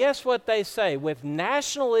everybody, guess what they say? With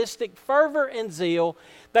nationalistic fervor and zeal,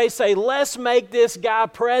 they say, let's make this guy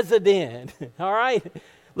president. All right?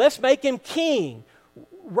 Let's make him king.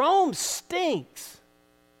 Rome stinks.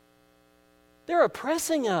 They're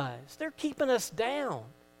oppressing us. They're keeping us down.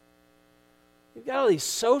 We've got all these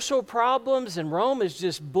social problems, and Rome is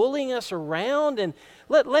just bullying us around. And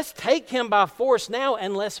let's take him by force now,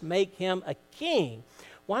 and let's make him a king.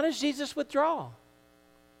 Why does Jesus withdraw?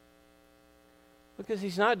 Because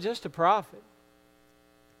he's not just a prophet.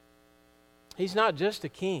 He's not just a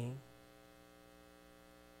king.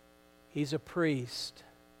 He's a priest.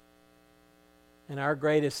 And our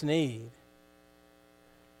greatest need,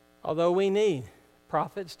 although we need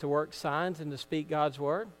prophets to work signs and to speak God's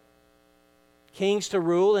word, kings to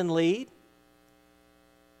rule and lead,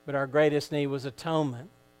 but our greatest need was atonement,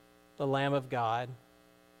 the Lamb of God,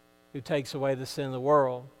 who takes away the sin of the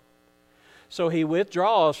world. So he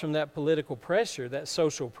withdraws from that political pressure, that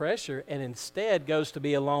social pressure, and instead goes to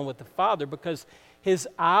be alone with the Father because his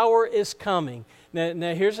hour is coming.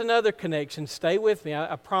 Now here's another connection. Stay with me.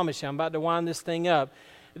 I promise you, I'm about to wind this thing up.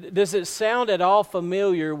 Does it sound at all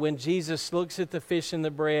familiar when Jesus looks at the fish and the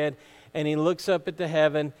bread and he looks up at the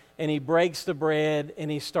heaven and he breaks the bread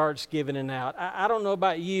and he starts giving it out? I don't know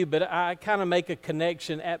about you, but I kind of make a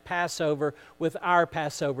connection at Passover with our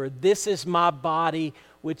Passover. This is my body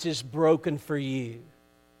which is broken for you.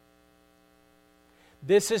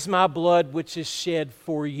 This is my blood which is shed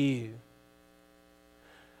for you.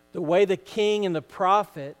 The way the king and the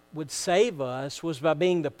prophet would save us was by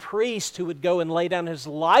being the priest who would go and lay down his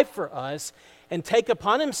life for us and take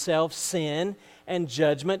upon himself sin and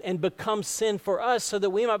judgment and become sin for us so that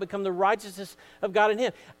we might become the righteousness of God in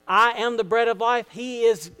him. I am the bread of life. He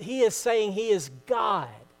is saying he is God.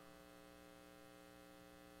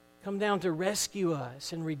 Come down to rescue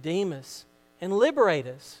us and redeem us and liberate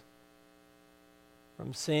us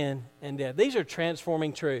from sin and death. These are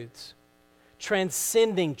transforming truths,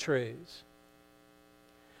 transcending truths.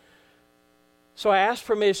 So I asked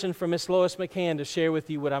permission from Miss Lois McCann to share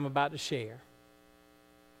with you what I'm about to share.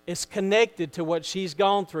 It's connected to what she's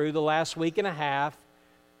gone through the last week and a half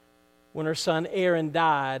when her son Aaron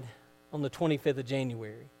died on the 25th of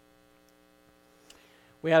January.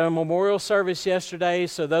 We had a memorial service yesterday,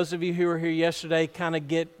 so those of you who were here yesterday kind of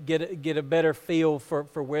get a better feel for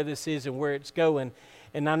where this is and where it's going.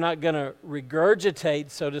 And I'm not going to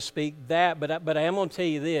regurgitate, so to speak, that, but I am going to tell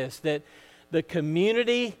you this, that the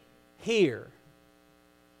community here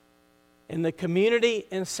and the community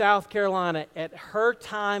in South Carolina at her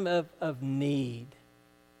time of need,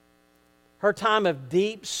 her time of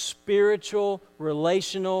deep spiritual,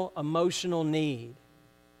 relational, emotional need.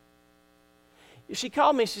 She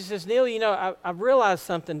called me, she says, Neil, you know, I've realized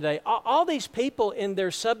something today. All these people in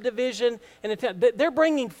their subdivision, and they're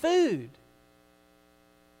bringing food.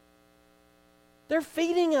 They're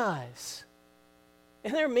feeding us.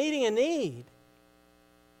 And they're meeting a need.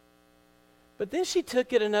 But then she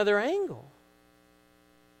took it another angle.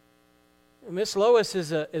 Miss Lois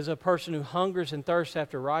is a person who hungers and thirsts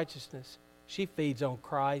after righteousness. She feeds on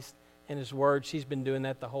Christ and His Word. She's been doing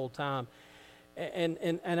that the whole time.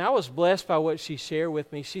 And I was blessed by what she shared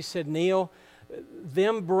with me. She said, Neil,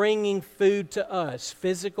 them bringing food to us,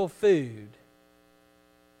 physical food,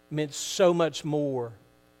 meant so much more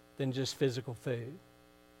than just physical food.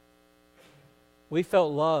 We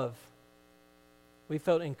felt love. We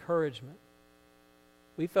felt encouragement.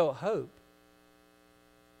 We felt hope.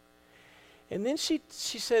 And then she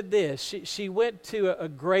said this. She went to a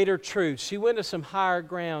greater truth. She went to some higher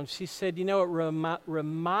ground. She said, you know, it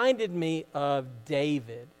reminded me of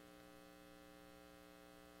David.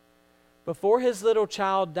 Before his little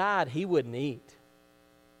child died, he wouldn't eat.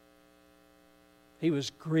 He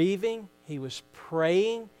was grieving. He was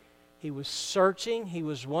praying. He was searching, he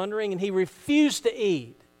was wondering, and he refused to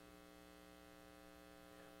eat.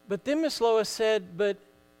 But then Miss Lois said, but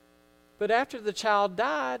after the child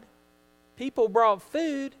died, people brought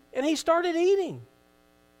food, and he started eating.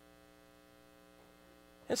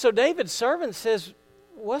 And so David's servant says,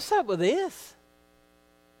 what's up with this?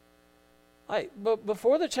 But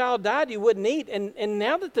before the child died, you wouldn't eat, and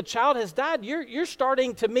now that the child has died, you're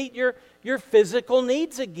starting to meet your physical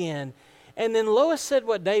needs again. And then Lois said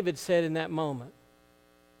what David said in that moment.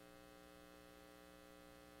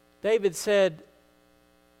 David said,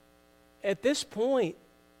 at this point,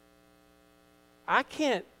 he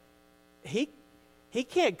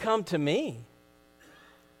can't come to me.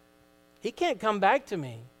 He can't come back to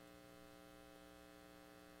me.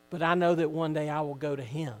 But I know that one day I will go to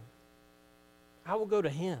him. I will go to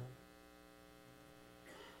him.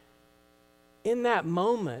 In that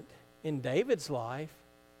moment in David's life,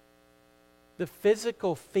 the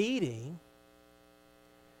physical feeding,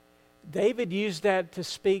 David used that to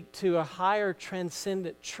speak to a higher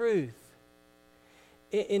transcendent truth.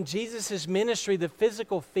 In Jesus' ministry, the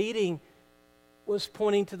physical feeding was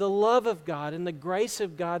pointing to the love of God and the grace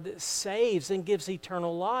of God that saves and gives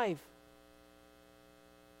eternal life.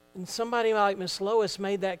 And somebody like Miss Lois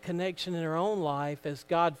made that connection in her own life as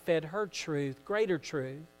God fed her truth, greater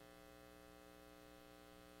truth.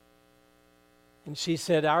 And she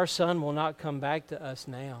said, our son will not come back to us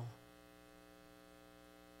now.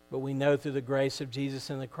 But we know through the grace of Jesus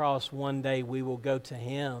and the cross, one day we will go to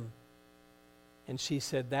him. And she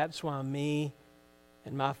said, that's why me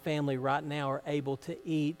and my family right now are able to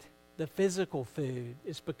eat the physical food.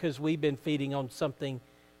 It's because we've been feeding on something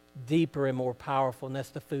deeper and more powerful, and that's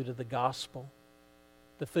the food of the gospel,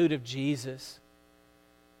 the food of Jesus,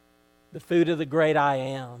 the food of the great I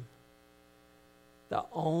am. The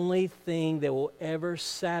only thing that will ever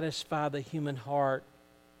satisfy the human heart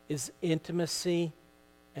is intimacy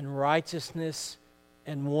and righteousness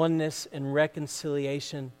and oneness and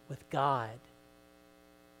reconciliation with God.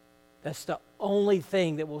 That's the only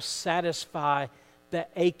thing that will satisfy the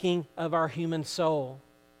aching of our human soul.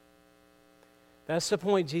 That's the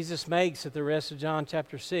point Jesus makes at the rest of John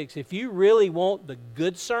chapter 6. If you really want the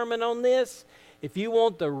good sermon on this, if you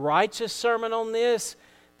want the righteous sermon on this,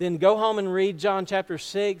 then go home and read John chapter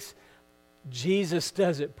 6. Jesus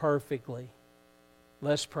does it perfectly.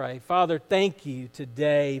 Let's pray. Father, thank you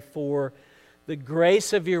today for the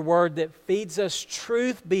grace of your word that feeds us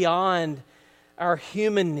truth beyond our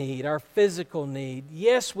human need, our physical need.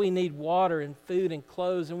 Yes, we need water and food and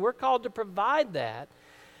clothes, and we're called to provide that.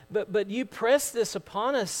 But you press this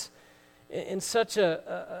upon us in such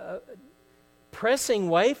a pressing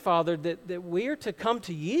way, Father, that we are to come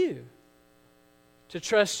to you, to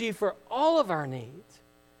trust you for all of our needs.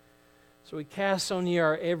 So we cast on you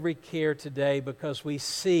our every care today because we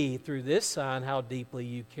see through this sign how deeply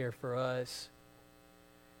you care for us.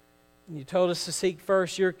 And you told us to seek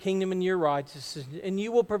first your kingdom and your righteousness, and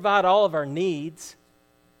you will provide all of our needs.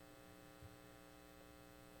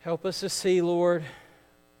 Help us to see, Lord,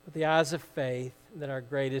 with the eyes of faith, that our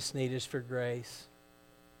greatest need is for grace,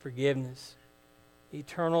 forgiveness,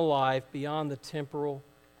 eternal life beyond the temporal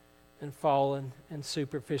and fallen and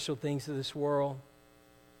superficial things of this world.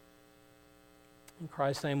 In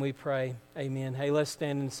Christ's name we pray. Amen. Hey, let's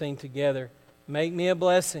stand and sing together. Make me a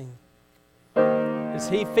blessing. As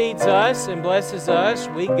he feeds us and blesses us,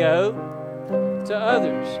 we go to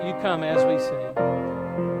others. You come as we sing.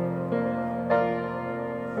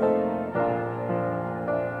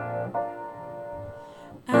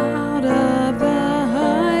 Out of the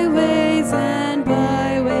highways and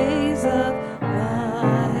byways of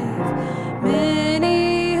life,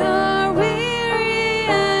 many are weary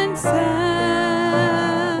and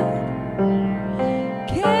sad.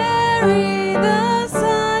 Carry the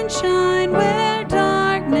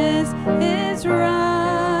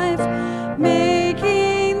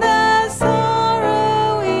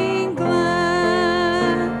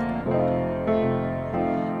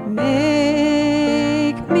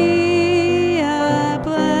Make me a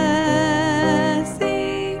blessing.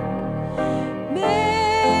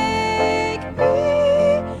 Make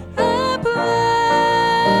me a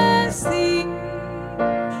blessing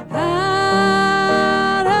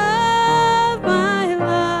out of my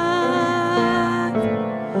life.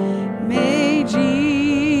 May Jesus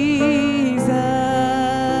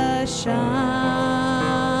shine.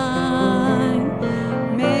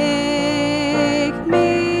 Make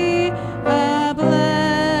me a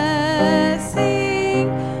blessing,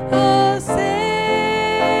 oh Savior,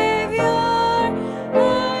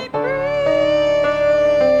 I pray.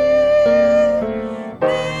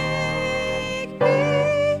 Make me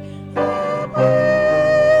a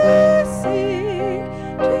blessing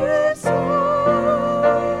to someone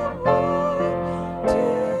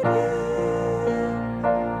today.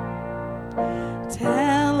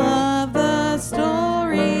 Tell of the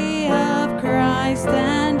story of Christ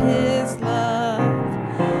and His love.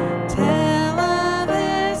 Tell of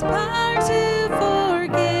His power to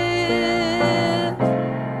forgive.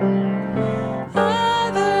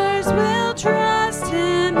 Others will trust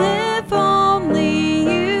Him if only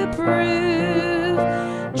you prove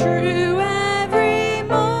true every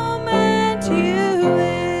moment you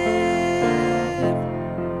live.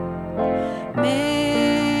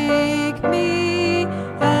 Make me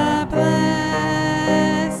a blessing.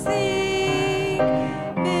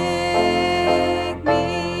 Make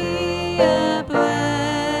me a blessing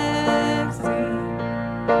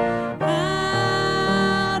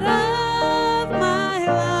out of my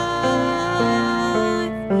life.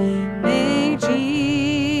 May Jesus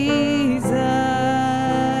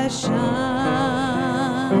shine.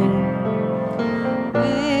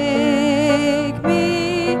 Make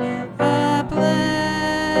me a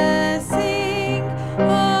blessing,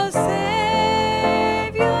 oh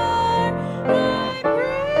Savior, I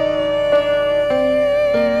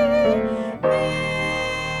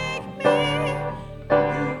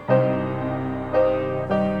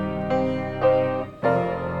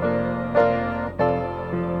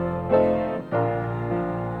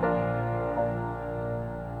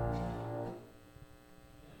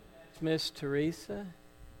Miss Teresa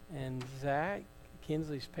and Zach,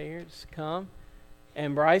 Kinsley's parents, come.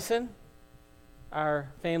 And Bryson, our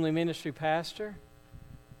family ministry pastor.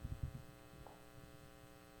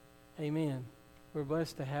 Amen. We're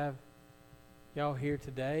blessed to have y'all here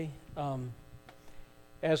today.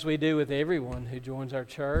 As we do with everyone who joins our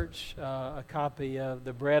church, a copy of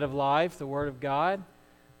the Bread of Life, the Word of God,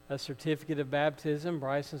 a certificate of baptism.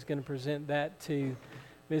 Bryson's going to present that to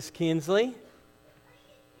Miss Kinsley.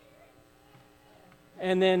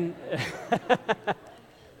 And then,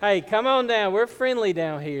 hey, come on down. We're friendly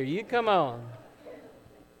down here. You come on.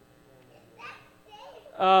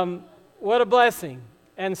 What a blessing.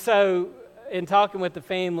 And so, in talking with the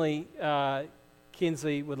family,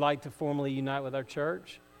 Kinsley would like to formally unite with our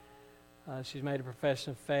church. She's made a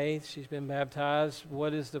profession of faith. She's been baptized.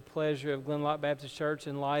 What is the pleasure of Glenlock Baptist Church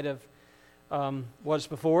in light of what's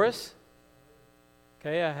before us?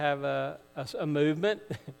 Okay, I have a movement.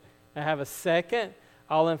 I have a second.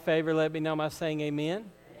 All in favor, let me know by saying amen.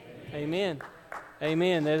 Amen.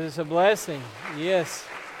 Amen. That is a blessing. Yes.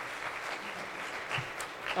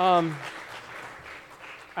 I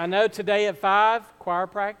know today at 5, choir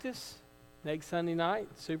practice. Next Sunday night,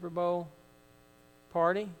 Super Bowl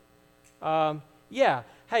party. Yeah.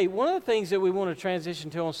 Hey, one of the things that we want to transition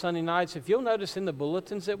to on Sunday nights, if you'll notice in the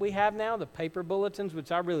bulletins that we have now, the paper bulletins,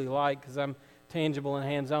 which I really like because I'm tangible and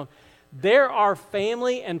hands-on, there are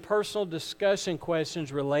family and personal discussion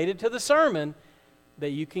questions related to the sermon that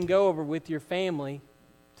you can go over with your family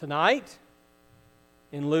tonight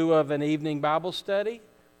in lieu of an evening Bible study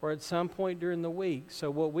or at some point during the week.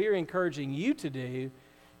 So what we're encouraging you to do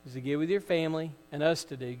is to get with your family, and us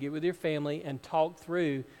to do, get with your family and talk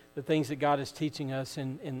through the things that God is teaching us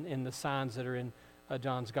in the signs that are in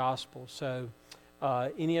John's Gospel. So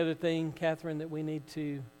any other thing, Catherine, that we need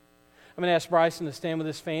to... I'm going to ask Bryson to stand with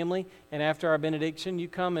his family, and after our benediction, you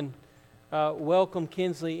come and welcome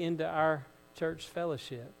Kinsley into our church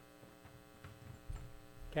fellowship.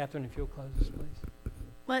 Catherine, if you'll close this, please.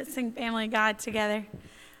 Let's sing Family God together.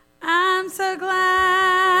 I'm so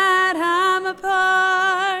glad I'm a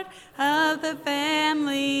part of the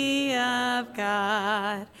family of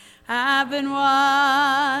God. I've been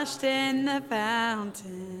washed in the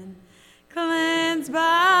fountain, cleansed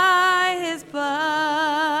by His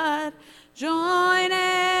blood. Join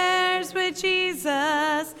heirs with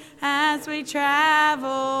Jesus as we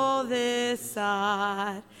travel this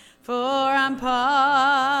sod. For I'm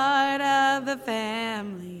part of the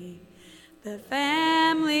family, the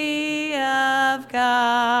family of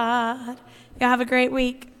God. Y'all have a great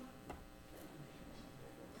week.